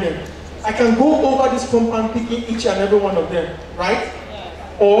to find them. I can go over this compound picking each and every one of them, right?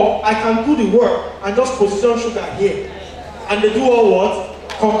 Or I can do the work and just position sugar here. And they do all what?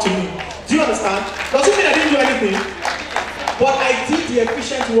 Come to me. Do you understand? Doesn't mean I didn't do anything, but I did the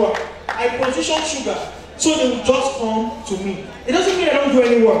efficient work. I positioned sugar, so they will just come to me. It doesn't mean I don't do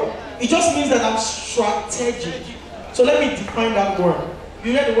any work. It just means that I'm strategic. So let me define that word.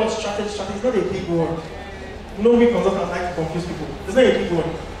 You hear the word strategy. Strategy is not a big word. No, we consultants like to confuse people. It's not a big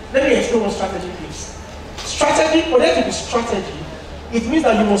word. Let me explain what strategy is. Strategy, for there to be strategy, it means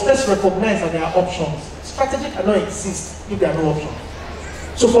that you must first recognize that there are options. Strategy cannot exist if there are no options.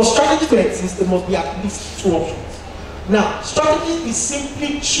 So for strategy to exist, there must be at least 2 options. Now, strategy is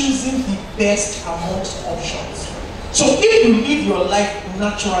simply choosing the best amongst options. So if you live your life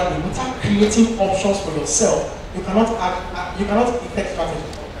naturally without creating options for yourself, you cannot effect strategy.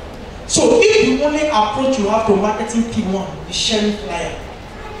 So if the only approach you have to marketing P1 is sharing flyer,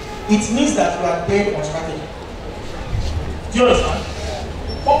 it means that you are dead on strategy. Do you understand?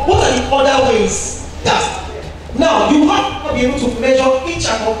 But what are the other ways? Now you have to be able to measure each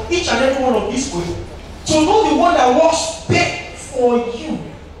and every one of these ways to know the one that works best for you.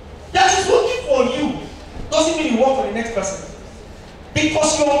 That is working for you. Doesn't mean you work for the next person.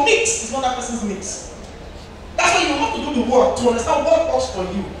 Because your mix is not that person's mix. That's why you have to do the work to understand what works for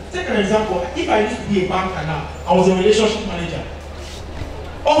you. Take an example. If I used to be a banker now, I was a relationship manager.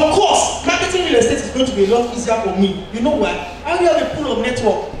 Of course, marketing real estate is going to be a lot easier for me. You know why? I only have a pool of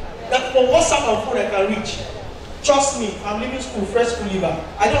network that from WhatsApp and phone I can reach. Trust me, I'm leaving school, fresh school leaver.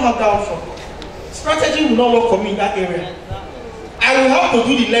 I don't have that option. Strategy will not work for me in that area. I will have to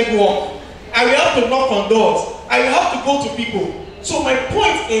do the legwork. I will have to knock on doors. I will have to go to people. So my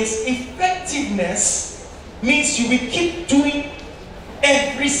point is, effectiveness means you will keep doing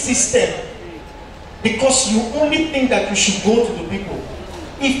every system because you only think that you should go to the people.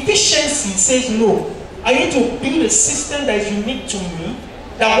 Efficiency says no. I need to build a system that is unique to me,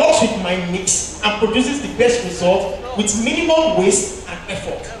 that works with my mix and produces the best result with minimum waste and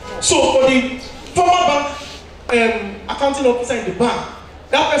effort. So for the former bank accounting officer in the bank,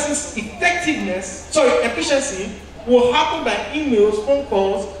 that person's efficiency will happen by emails, phone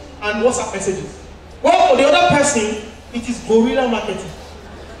calls, and WhatsApp messages. Well, for the other person, it is guerrilla marketing.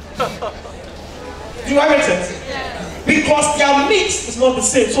 Do that make sense? Because their mix is not the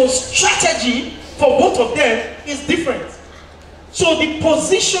same. So strategy for both of them is different. So the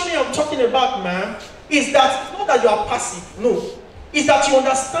positioning I'm talking about, man, is that it's not that you are passive, no. It's that you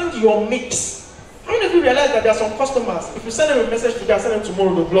understand your mix. How many of you realize that there are some customers, if you send them a message today and send them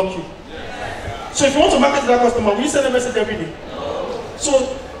tomorrow, they'll block you? So if you want to market to that customer, will you send a message every day? So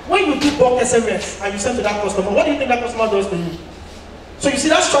when you do bulk SMS and you send to that customer, what do you think that customer does to you? So you see,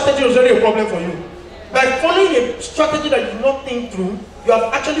 that strategy was already a problem for you. By following a strategy that you did not think through, you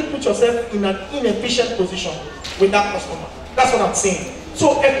have actually put yourself in an inefficient position with that customer. That's what I'm saying.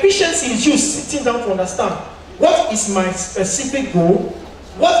 So efficiency is you sitting down to understand what is my specific goal,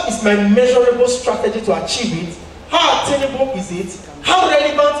 what is my measurable strategy to achieve it, how attainable is it, how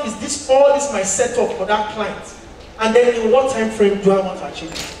relevant is this, all this my setup for that client, and then in what time frame do I want to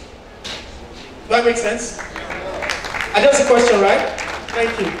achieve it. Do that make sense? I just a question, right?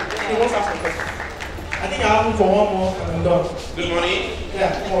 Thank you. He wants to ask a question. I think I have room for one more and I'm done. Good morning.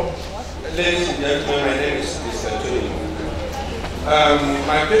 Yeah, come on. Ladies and gentlemen, my name is Mr. Tony.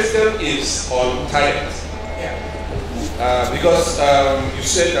 My question is on target. Because you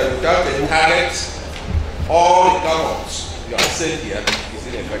said that without a target, all the governments you have said here is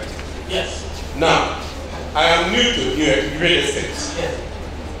ineffective. Yes. Now, I am new to real estate. Yes.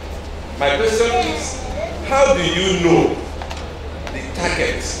 My question is, how do you know the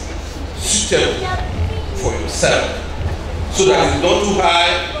target suitable for yourself so that it's not too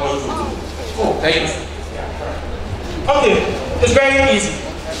high or too low? Oh, thank you. Okay, it's very easy.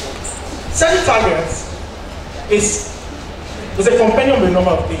 Setting targets is a compendium with a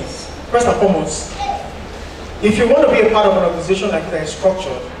number of things. First and foremost, if you want to be a part of an organization like that is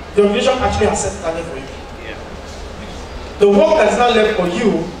structured, the organization actually has set target for you. The work that is now left for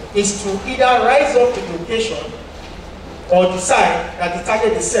you is to either rise up to the occasion or decide that the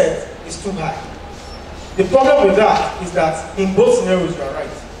target is set is too high. The problem with that is that in both scenarios you are right.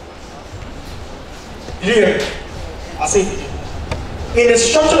 Did you hear me? I'll say it again. In a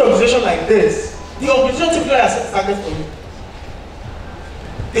structured organization like this, the organization typically has set targets for you.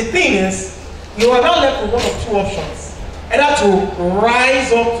 The thing is, you are now left with one of two options. Either to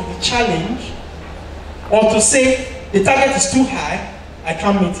rise up to the challenge or to say the target is too high, I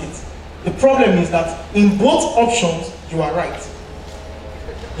can't meet it. The problem is that in both options, you are right.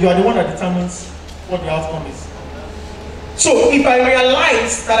 You are the one that determines what the outcome is. So if I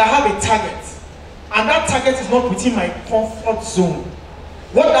realize that I have a target, and that target is not within my comfort zone,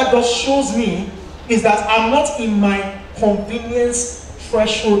 what that just shows me is that I'm not in my convenience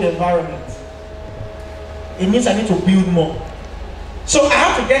threshold environment. It means I need to build more. So I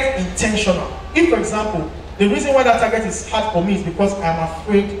have to get intentional. If, for example, the reason why that target is hard for me is because I'm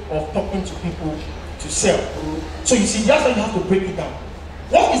afraid of talking to people to sell. So you see, that's why you have to break it down.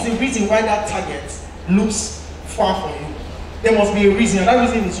 What is the reason why that target looks far from you? There must be a reason, and that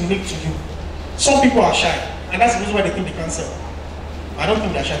reason is unique to you. Some people are shy, and that's the reason why they think they can't sell. I don't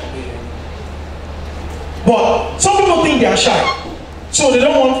think they're shy to do it. But some people think they are shy, so they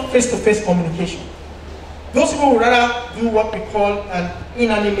don't want face-to-face communication. Those people would rather do what we call an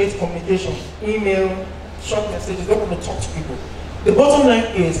inanimate communication, email, short messages, they don't want to talk to people. The bottom line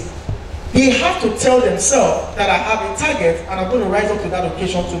is, they have to tell themselves that I have a target and I'm going to rise up to that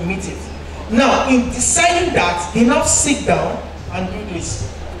occasion to meet it. Now, in deciding that, they now sit down and do this.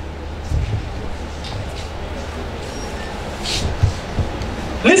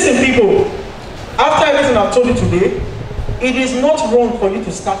 Listen, people, after everything I've told you today, it is not wrong for you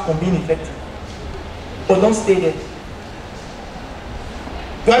to start from being effective, but don't stay there.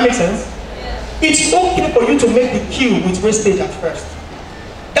 Do that make sense? It's okay for you to make the kill with wastage at first.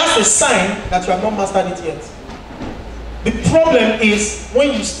 That's a sign that you have not mastered it yet. The problem is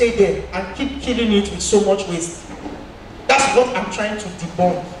when you stay there and keep killing it with so much waste. That's what I'm trying to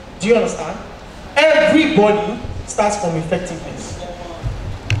debunk. Do you understand? Everybody starts from effectiveness.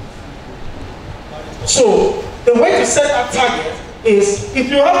 So the way to set a target is, if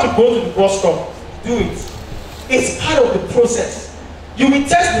you have to go to the bus stop, do it. It's part of the process. You will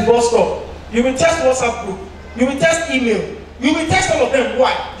test the bus stop. You will test WhatsApp group. You will test email. You will test all of them.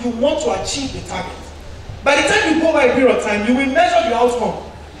 Why? You want to achieve the target. By the time you go by a period of time, you will measure the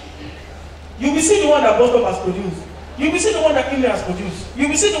outcome. You will see the one that bus stop has produced. You will see the one that email has produced. You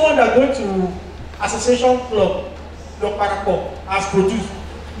will see the one that going to association club, your parapor has produced,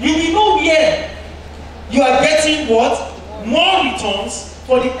 you will know where you are getting what? More returns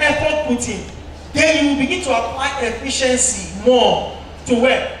for the effort put in. Then you will begin to apply efficiency more to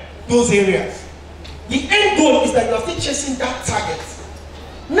where? Those areas. The end goal is that you are still chasing that target.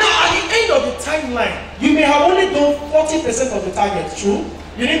 Now, at the end of the timeline, you may have only done 40% of the target. True?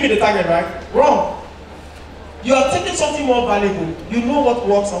 You didn't meet the target, right? Wrong. You are taking something more valuable. You know what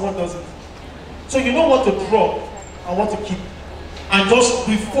works and what doesn't. So you know what to drop and what to keep. And just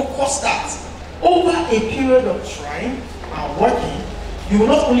refocus that. Over a period of trying and working, you will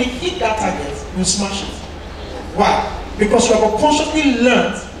not only hit that target, you will smash it. Why? Because you have consciously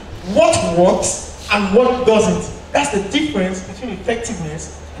learned what works and what doesn't. That's the difference between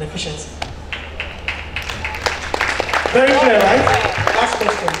effectiveness and efficiency. Very clear, right? Last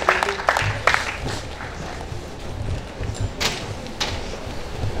question.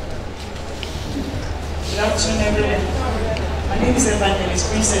 Good afternoon, everyone. My name is Evangelist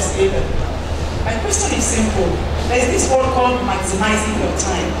Princess Ava. My question is simple. There is this word called maximizing your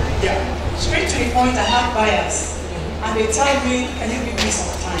time. Yeah. Straight to the point, I have buyers, and they tell me, can you give me some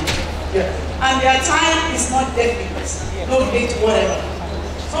time? Yeah. And their time is not definite, no date, whatever.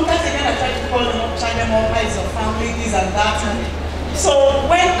 Sometimes again, I try to call them up, try them up, it's your family, this and that. So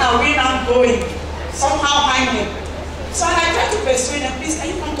when are we now going? Somehow hanging. So I try to persuade them, please,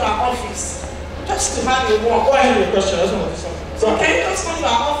 can you come to our office? Just to have a walk. Go ahead with your question. That's what So can you just come to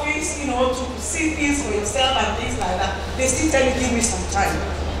our office, you know, to see things for yourself and things like that? They still tell you, give me some time.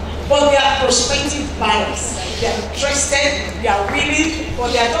 But they are prospective buyers. They are interested, they are willing, but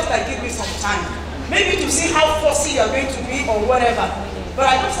they are just like, give me some time. Maybe to see how fussy you are going to be or whatever. But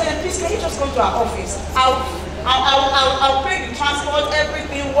I just said, please, can you just come to our office? I'll pay the transport,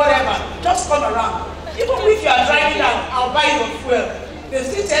 everything, whatever. Just come around. Even if you are driving down, I'll buy your fuel. They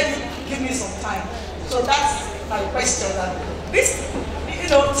still tell you, give me some time. So that's my question. This,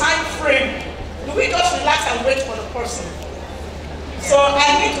 time frame, do we just relax and wait for the person? So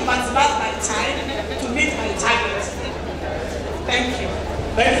I need to maximize my time to meet my target. Thank you.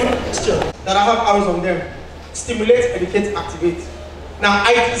 Thank you for the question. That I have arrows on them. Stimulate, educate, activate. Now,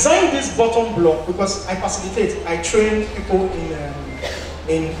 I designed this bottom block because I facilitate. I train people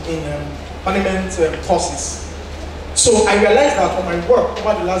in management courses. So I realized that for my work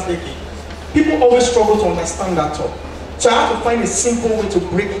over the last decade, people always struggle to understand that talk. So I have to find a simple way to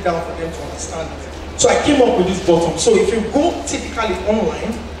break it down for them to understand it. So I came up with this bottom. So if you go typically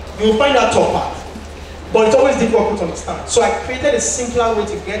online, you'll find that top part. But it's always difficult to understand. So I created a simpler way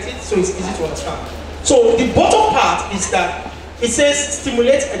to get it so it's easy to understand. So the bottom part is that it says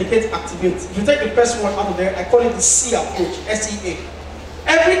stimulate, educate, activate. If you take the first one out of there, I call it the C approach, SEA.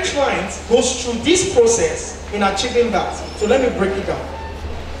 Every client goes through this process in achieving that. So let me break it down.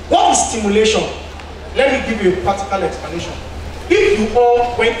 What is stimulation? Let me give you a practical explanation. If you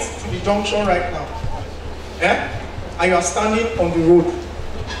all went to the junction right now, and you are standing on the road,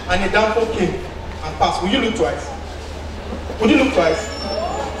 and a downpour came and passed, will you look twice? Would you look twice?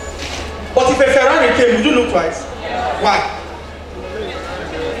 But if a Ferrari came, would you look twice? Why?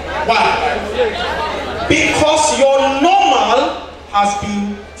 Why? Because your normal has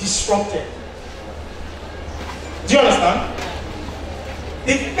been disrupted. Do you understand?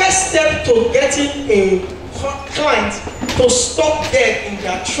 The first step to getting a client to stop dead in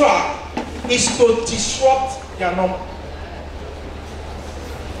their track is to disrupt their normal.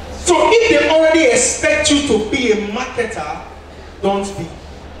 So if they already expect you to be a marketer, don't be.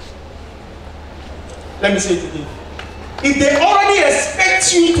 Let me say it again. If they already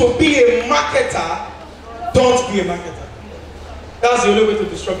expect you to be a marketer, don't be a marketer. That's the only way to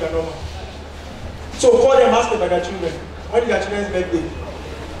disrupt their normal. So call them, ask them about their children. When is their children's birthday?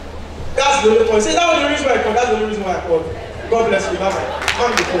 That's the only point. Say, that was the reason why I called. That's the only reason why I called. God bless you. Bye-bye.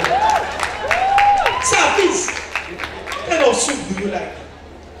 Hang the phone. Sir, please, what kind of soup do you like?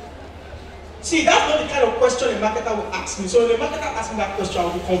 See, that's not the kind of question a marketer will ask me. So if the marketer asks me that question,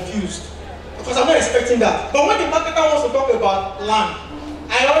 I'll be confused. Because I'm not expecting that. But when the marketer wants to talk about land,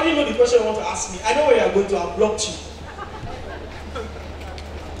 I already know the question you want to ask me. I know where you're going to. I've blocked you.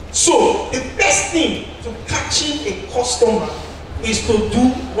 So, the best thing to catching a customer is to do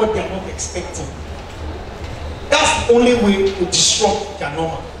what they're not expecting. That's the only way to disrupt their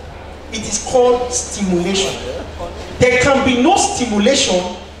normal. It is called stimulation. There can be no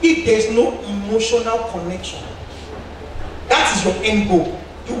stimulation if there's no emotional connection. That is your end goal.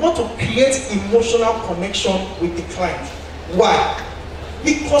 You want to create emotional connection with the client. Why?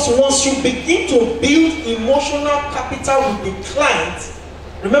 Because once you begin to build emotional capital with the client,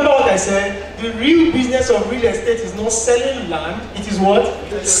 Remember what I said? The real business of real estate is not selling land, it is what?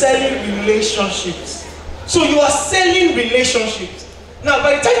 Selling relationships. So you are selling relationships. Now,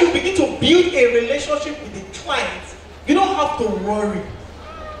 by the time you begin to build a relationship with the client, you don't have to worry.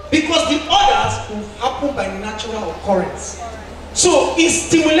 Because the others will happen by natural occurrence. So in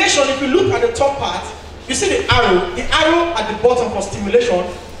stimulation, if you look at the top part, you see the arrow. The arrow at the bottom for stimulation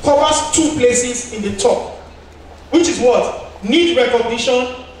covers 2 places in the top. Which is what? Need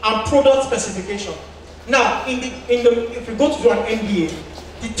recognition and product specification. Now, if you go to do an MBA,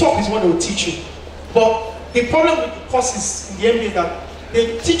 the top is what they will teach you. But the problem with the courses in the MBA is that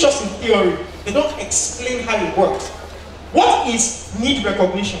they teach us in theory. They don't explain how it works. What is need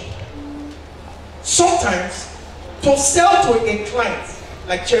recognition? Sometimes, to sell to a client,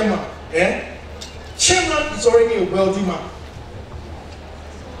 like chairman, chairman is already a wealthy man.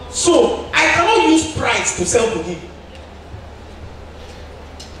 So, I cannot use price to sell to him.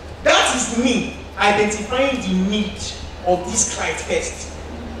 That is me identifying the need of this client first.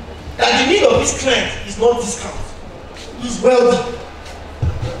 That the need of this client is not discount. He's wealthy.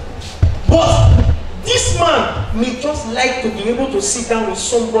 But this man may just like to be able to sit down with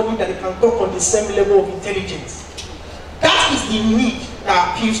somebody that he can talk on the same level of intelligence. That is the need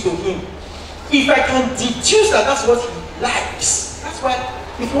that appeals to him. If I can deduce that that's what he likes, that's why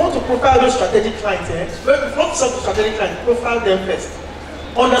if you want to profile those strategic clients, if you want to sell to strategic clients, profile them first.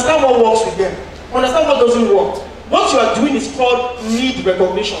 Understand what works with them. Understand what doesn't work. What you are doing is called need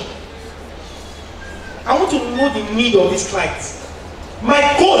recognition. I want to know the need of these clients. My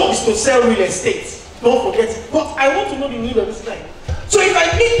goal is to sell real estate. Don't forget it. But I want to know the need of this client. So if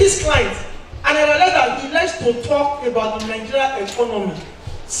I meet this client and I realize that he likes to talk about the Nigerian economy,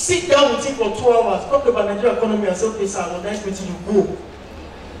 sit down with him for 2 hours, talk about the Nigerian economy and say, okay, sir, well, nice meeting you. Go.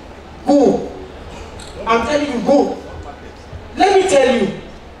 Go. I'm telling you, go. Let me tell you,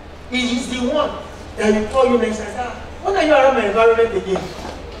 he is the one that will call you next time. When are you around my environment again?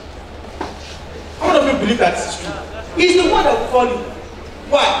 How many of you believe that this is true? He's the one that will call you.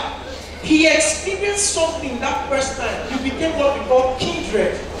 Why? He experienced something that first time. You became what we call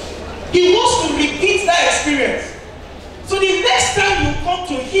kindred. He wants to repeat that experience. So the next time you come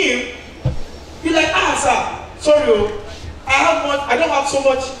to him, you're like, sir, sorry, I don't have so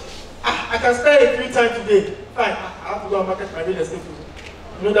much. I can spare a free time today. Fine, I have to go and market my real estate.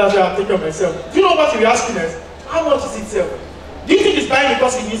 You know that's why I'm taking myself. Do you know what you're asking us? How much is it sell? Do you think he's buying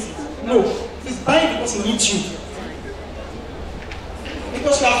because he needs it? No, he's buying because he needs you.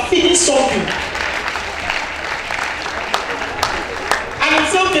 Because you are feeling something. And he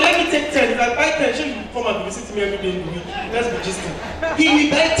said, okay, let me take 10. If I buy 10, sure you come and visit me every day in the week. Let's be gisting. He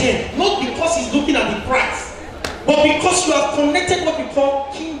will buy 10, not because he's looking at the price, but because you have connected what we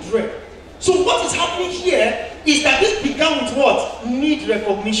call kindred. So what is happening here is that this began with what? Need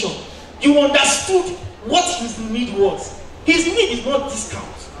recognition. You understood what his need was. His need is not discount.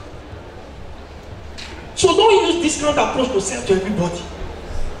 So don't use discount approach to sell to everybody.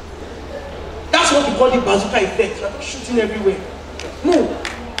 That's what we call the bazooka effect. You're not shooting everywhere. No.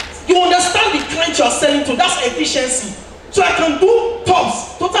 You understand the client you are selling to. That's efficiency. So I can do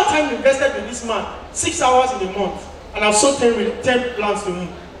tops. Total time invested with this man. 6 hours in a month. And I've sold 10 plans to him.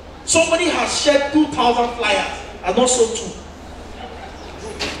 Somebody has shared 2,000 flyers and not sold 2.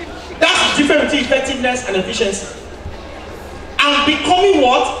 That's the difference between effectiveness and efficiency. I'm becoming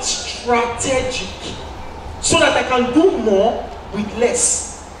what? Strategic. So that I can do more with less.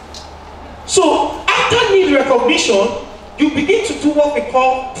 So after need recognition, you begin to do what we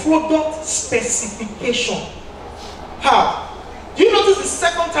call product specification. How? Do you notice the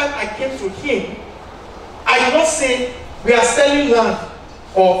second time I came to him, I did not say we are selling land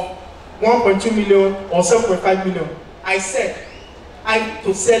of 1.2 million or 7.5 million. I said, I need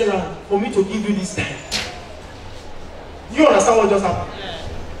to sell land for me to give you this time. Do you understand what just happened?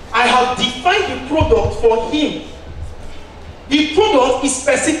 I have defined the product for him. The product is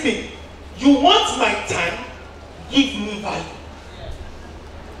specific. You want my time, give me value.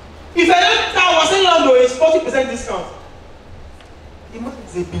 If I was saying land is 40% discount, the man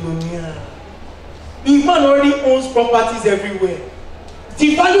is a billionaire. The man already owns properties everywhere.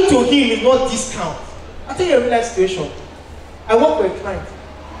 The value to him is not discount. I'll tell you a real life situation. I work for a client.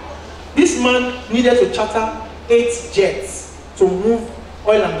 This man needed to charter 8 jets to move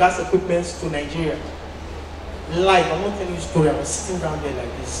oil and gas equipment to Nigeria. Live, I'm not telling you a story, I was sitting down there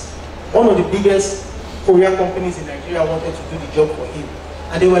like this. One of the biggest courier companies in Nigeria wanted to do the job for him.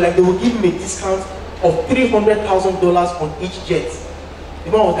 And they were like, they will give him a discount of $300,000 on each jet.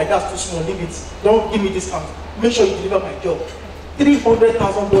 The man was like, that's too small, leave it. Don't give me discount. Make sure you deliver my job.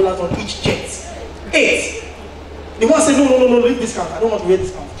 $300,000 on each jet. 8. The man said, no, leave discount. I don't want to hear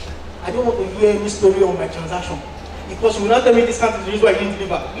discount. I don't want to hear any story on my transaction. Because you will not tell me discount is the reason why I didn't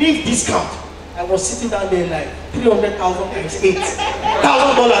deliver. Leave discount. I was sitting down there like 300,000 times $8,000.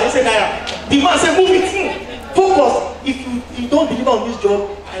 He said, Naira. The man said, move it. Focus. If you don't deliver on this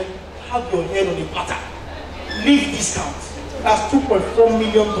job, I have your head on the platter. Leave discount. That's $2.4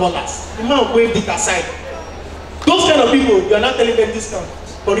 million. The man waved it aside. Those kind of people, you are not telling them discount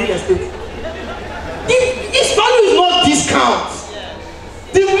for real estate. His value is not discount.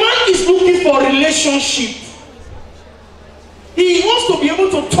 The man is looking for relationship. He wants to be able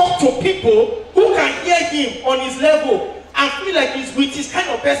to talk to people who can hear him on his level and feel like he's with his kind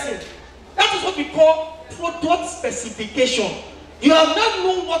of person. That is what we call product specification. You have not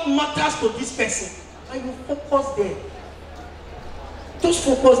known what matters to this person, and you focus there. Just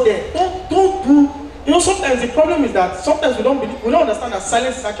focus there. Don't do. You know, sometimes the problem is that sometimes we don't understand that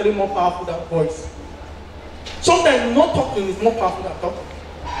silence is actually more powerful than voice. Sometimes not talking is more powerful than talking.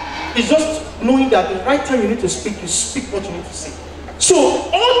 It's just knowing that the right time you need to speak, you speak what you need to say. So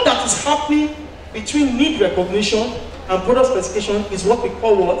all that is happening between need recognition and product specification is what we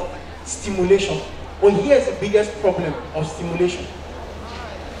call what? Stimulation. But here's the biggest problem of stimulation.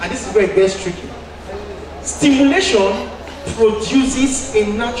 And this is where it gets tricky. Stimulation produces a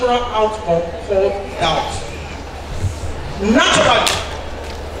natural outcome called doubt. Naturally,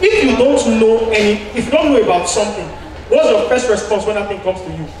 if you don't know about something, what's your first response when that thing comes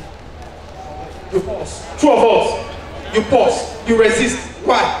to you? You pause. True or false? You pause. You resist.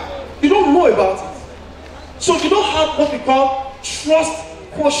 Why? You don't know about it. So you don't have what we call trust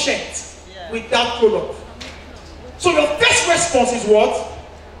quotient with that product. So your first response is what?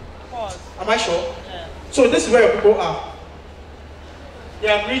 Pause. Am I sure? Yeah. So this is where your people are. They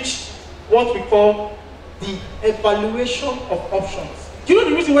have reached what we call the evaluation of options. Do you know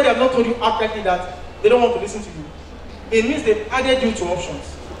the reason why they have not told you accurately that they don't want to listen to you? It means they've added you to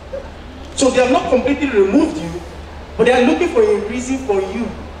options. So they have not completely removed you, but they are looking for a reason for you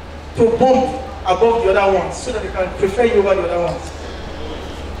to bump above the other ones so that they can prefer you over the other ones.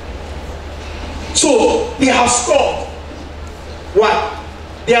 So they have scored. Why?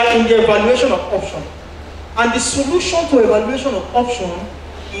 They are in the evaluation of option. And the solution to evaluation of option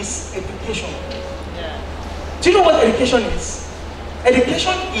is education. Yeah. Do you know what education is?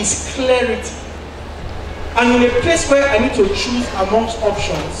 Education is clarity. And in a place where I need to choose amongst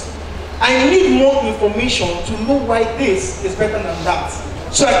options, I need more information to know why this is better than that.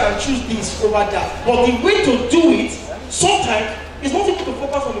 So I can choose this over that. But the way to do it, sometimes, is not even to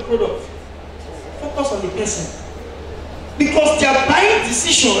focus on the product. Focus on the person. Because their buying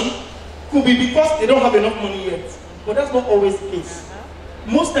decision could be because they don't have enough money yet. But that's not always the case.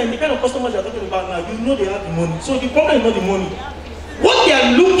 Most times, the kind of customers you're talking about now, you know they have the money. So the problem is not the money. What they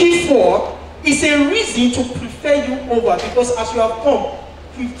are looking for is a reason to prefer you over, because as you have come,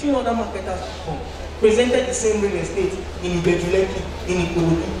 15 other marketers have come, presented the same real estate in Ibejuleki, in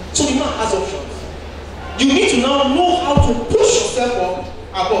Ikorodu. So the man has options. You need to now know how to push yourself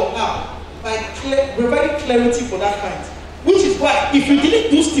up above now by providing clarity for that kind. Which is why, if you didn't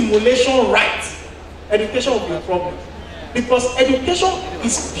do stimulation right, education will be a problem. Because education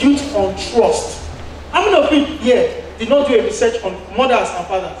is built on trust. How many of you here did not do a research on mothers and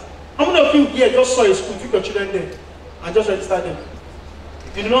fathers? How many of you here just saw a school, took your children there, and just registered them?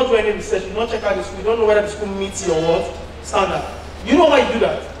 You do not do any research, you do not check out the school, you don't know whether the school meets your what? Standard. You know why you do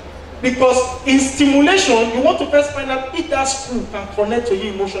that? Because in stimulation, you want to first find out if that school can connect to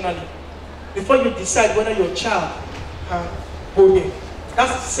you emotionally before you decide whether your child can go there.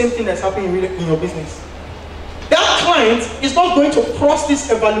 That's the same thing that's happening in your business. That client is not going to cross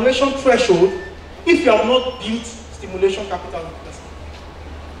this evaluation threshold if you have not built stimulation capital.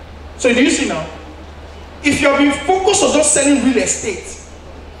 So do you see now? If you have been focused on just selling real estate,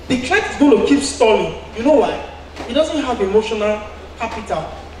 the client is going to keep stalling. You know why? He doesn't have emotional capital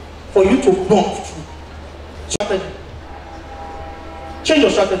for you to bump through. Strategy. Change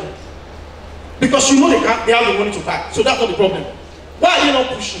your strategy. Because you know they have the money to buy. So that's not the problem. Why are you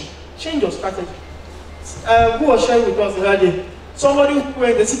not pushing? Change your strategy. Who was sharing with us the other day? Somebody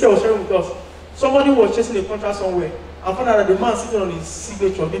who the secret was sharing with us. Somebody who was chasing a contract somewhere and found out that the man sitting on his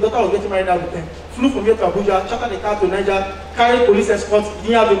signature, the daughter was getting married out with him, flew from here to Abuja, chartered the car to Niger, carried police escort,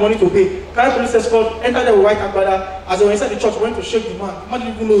 he didn't have the money to pay, carried police escort, entered there with white agbada. As they were inside the church, went to shake the man. The man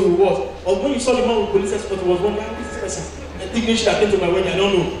didn't even know who he was. But when you saw the man with police escort, he was wondering, who is this person? The dignitary that came to my wedding, I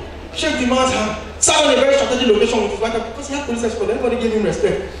don't know. Shake the man's hand, sat on a very strategic location with his wife because he had police escort, everybody gave him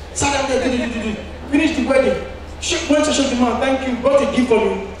respect. Sat down there, finished the wedding, went to shake the man, thank you, brought a gift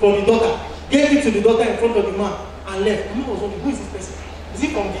for the daughter, gave it to the daughter in front of the man, and left. The man was wondering, who is this person? Is he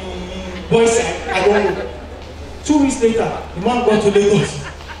from the boys' side? I don't know. 2 weeks later, the man got to Lagos.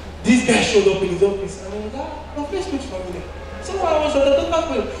 This guy showed up in his office and he was like, your face looks familiar. So I was at the doctor's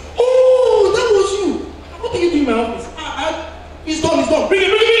place. Oh, that was you. What are you doing in my office? He's gone, bring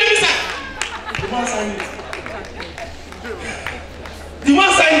him inside. The man signed it. The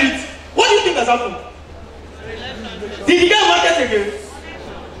man signed it. What do you think has happened? Did the guy market again?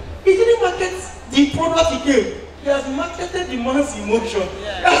 He didn't market the product he gave. He has marketed the man's emotion.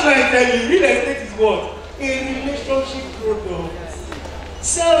 That's why I tell you, real estate is what? A relationship product.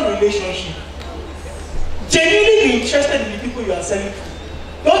 Sell relationship. Genuinely be interested in the people you are selling to.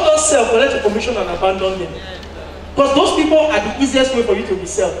 Don't just sell, collect a commission and abandon them. Because those people are the easiest way for you to be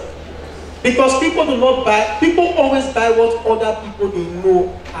sold. Because people do not buy, people always buy what other people they know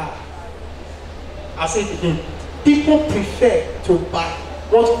have. I'll say it again. People prefer to buy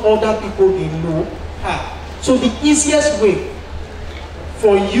what other people they know have. So the easiest way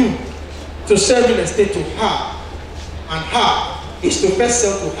for you to sell real estate to her and her is to first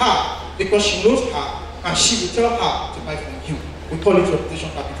sell to her because she knows her and she will tell her to buy from you. We call it reputation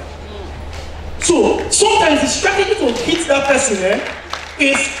capital. So sometimes the strategy to hit that person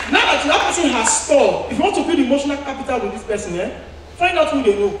is now that that person has stalled. If you want to build emotional capital with this person, find out who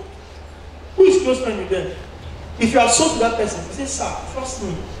they know. Who is close friend with them? If you have sold to that person, you say, sir, trust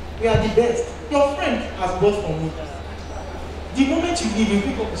me, we are the best. Your friend has bought from me. The moment you leave, you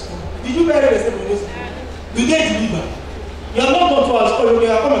pick up his phone. Did you buy real estate from those people? Do they deliver? You have not gone to our school, okay,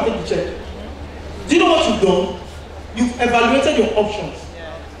 I'll come and take the check. Do you know what you've done? You've evaluated your options.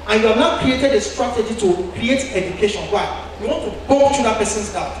 And you have now created a strategy to create education. Why? You want to bump through that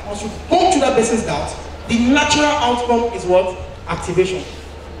person's doubt. Once you bump through that person's doubt, the natural outcome is what? Activation.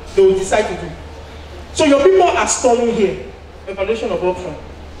 They will decide to do. So your people are stalling here. Evaluation of option.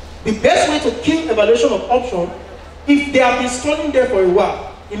 The best way to kill evaluation of option, if they have been stalling there for a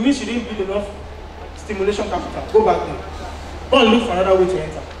while, it means you didn't build enough stimulation capital. Go back there. Go and look for another way to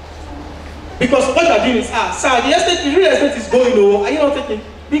enter. Because what you are doing is, sir, the real estate is going, oh, are you not taking?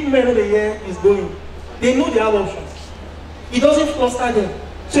 Big men of the year is going. They know they have options. It doesn't fluster them.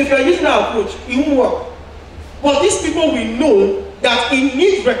 So if you are using that approach, it won't work. But these people will know that it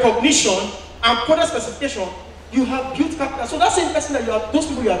needs recognition and product specification. You have built capital. So that same person that you have, those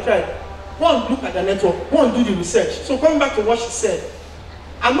people you have tried, go and look at their network, go and do the research. So coming back to what she said,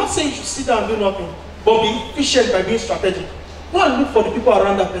 I'm not saying you should sit down and do nothing, but be efficient by being strategic. Go and look for the people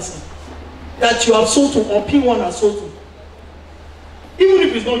around that person that you have sold to or P1 has sold to. Even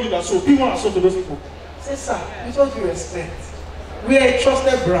if it's not you that sold, P1 has sold to those people. Say, sir, with all due respect, we are a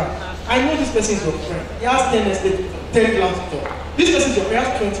trusted brand. I know this person is your friend. He has 10 estates, 10 plants to talk. This person is your friend,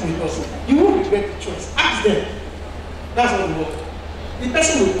 he has 20 million also. You won't regret the choice. Ask them. That's what we work. The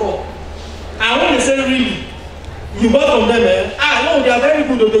person will call. And when they say, really, you bought from them, no, they are very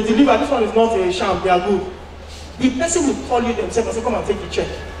good, they deliver. This one is not a sham, they are good. The person will call you themselves and say, come and take the check.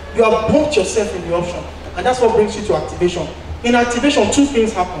 You have bumped yourself in the option. And that's what brings you to activation. In activation, 2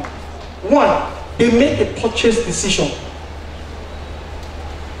 things happen. 1, they make a purchase decision.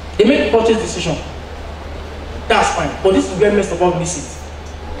 They make a purchase decision. That's fine. But this is where most of us miss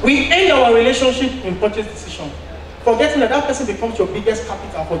it. We end our relationship in purchase decision, forgetting that that person becomes your biggest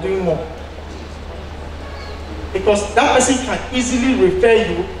capital for doing more. Because that person can easily refer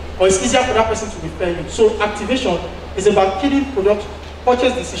you, or it's easier for that person to refer you. So activation is about killing product,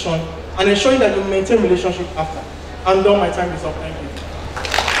 purchase decision, and ensuring that you maintain relationship after. I'm done, my time is up. Thank you.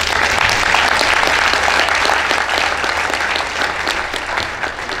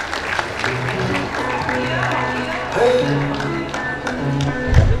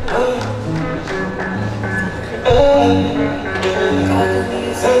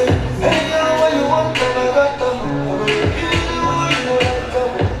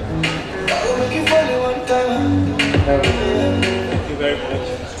 Thank you very much,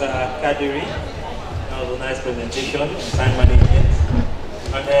 Mr. KADIRI. That was a nice presentation on time management.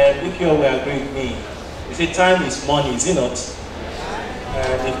 And look here, we agree with me. You say time is money, is it not?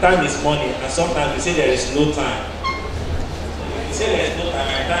 If time is money, and sometimes you say there is no time. If you say there is no time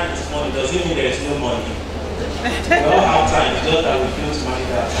and time is money, does it mean there is no money? We all have time, it's just that we feel to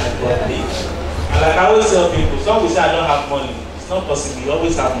manage our time properly. And like I always tell people, some will say I don't have money. It's not possible, you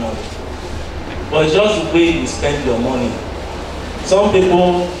always have money. But it's just the way you spend your money. Some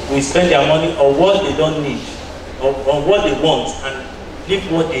people will spend their money on what they don't need, or on what they want, and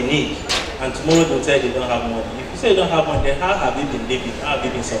leave what they need. And tomorrow they'll tell you they don't have money. If you say you don't have money, then how have you been living? How have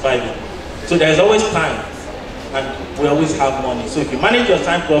you been surviving? So there's always time, and we always have money. So if you manage your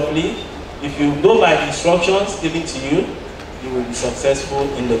time properly, if you go by the instructions given to you, you will be successful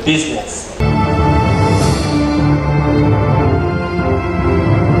in the business.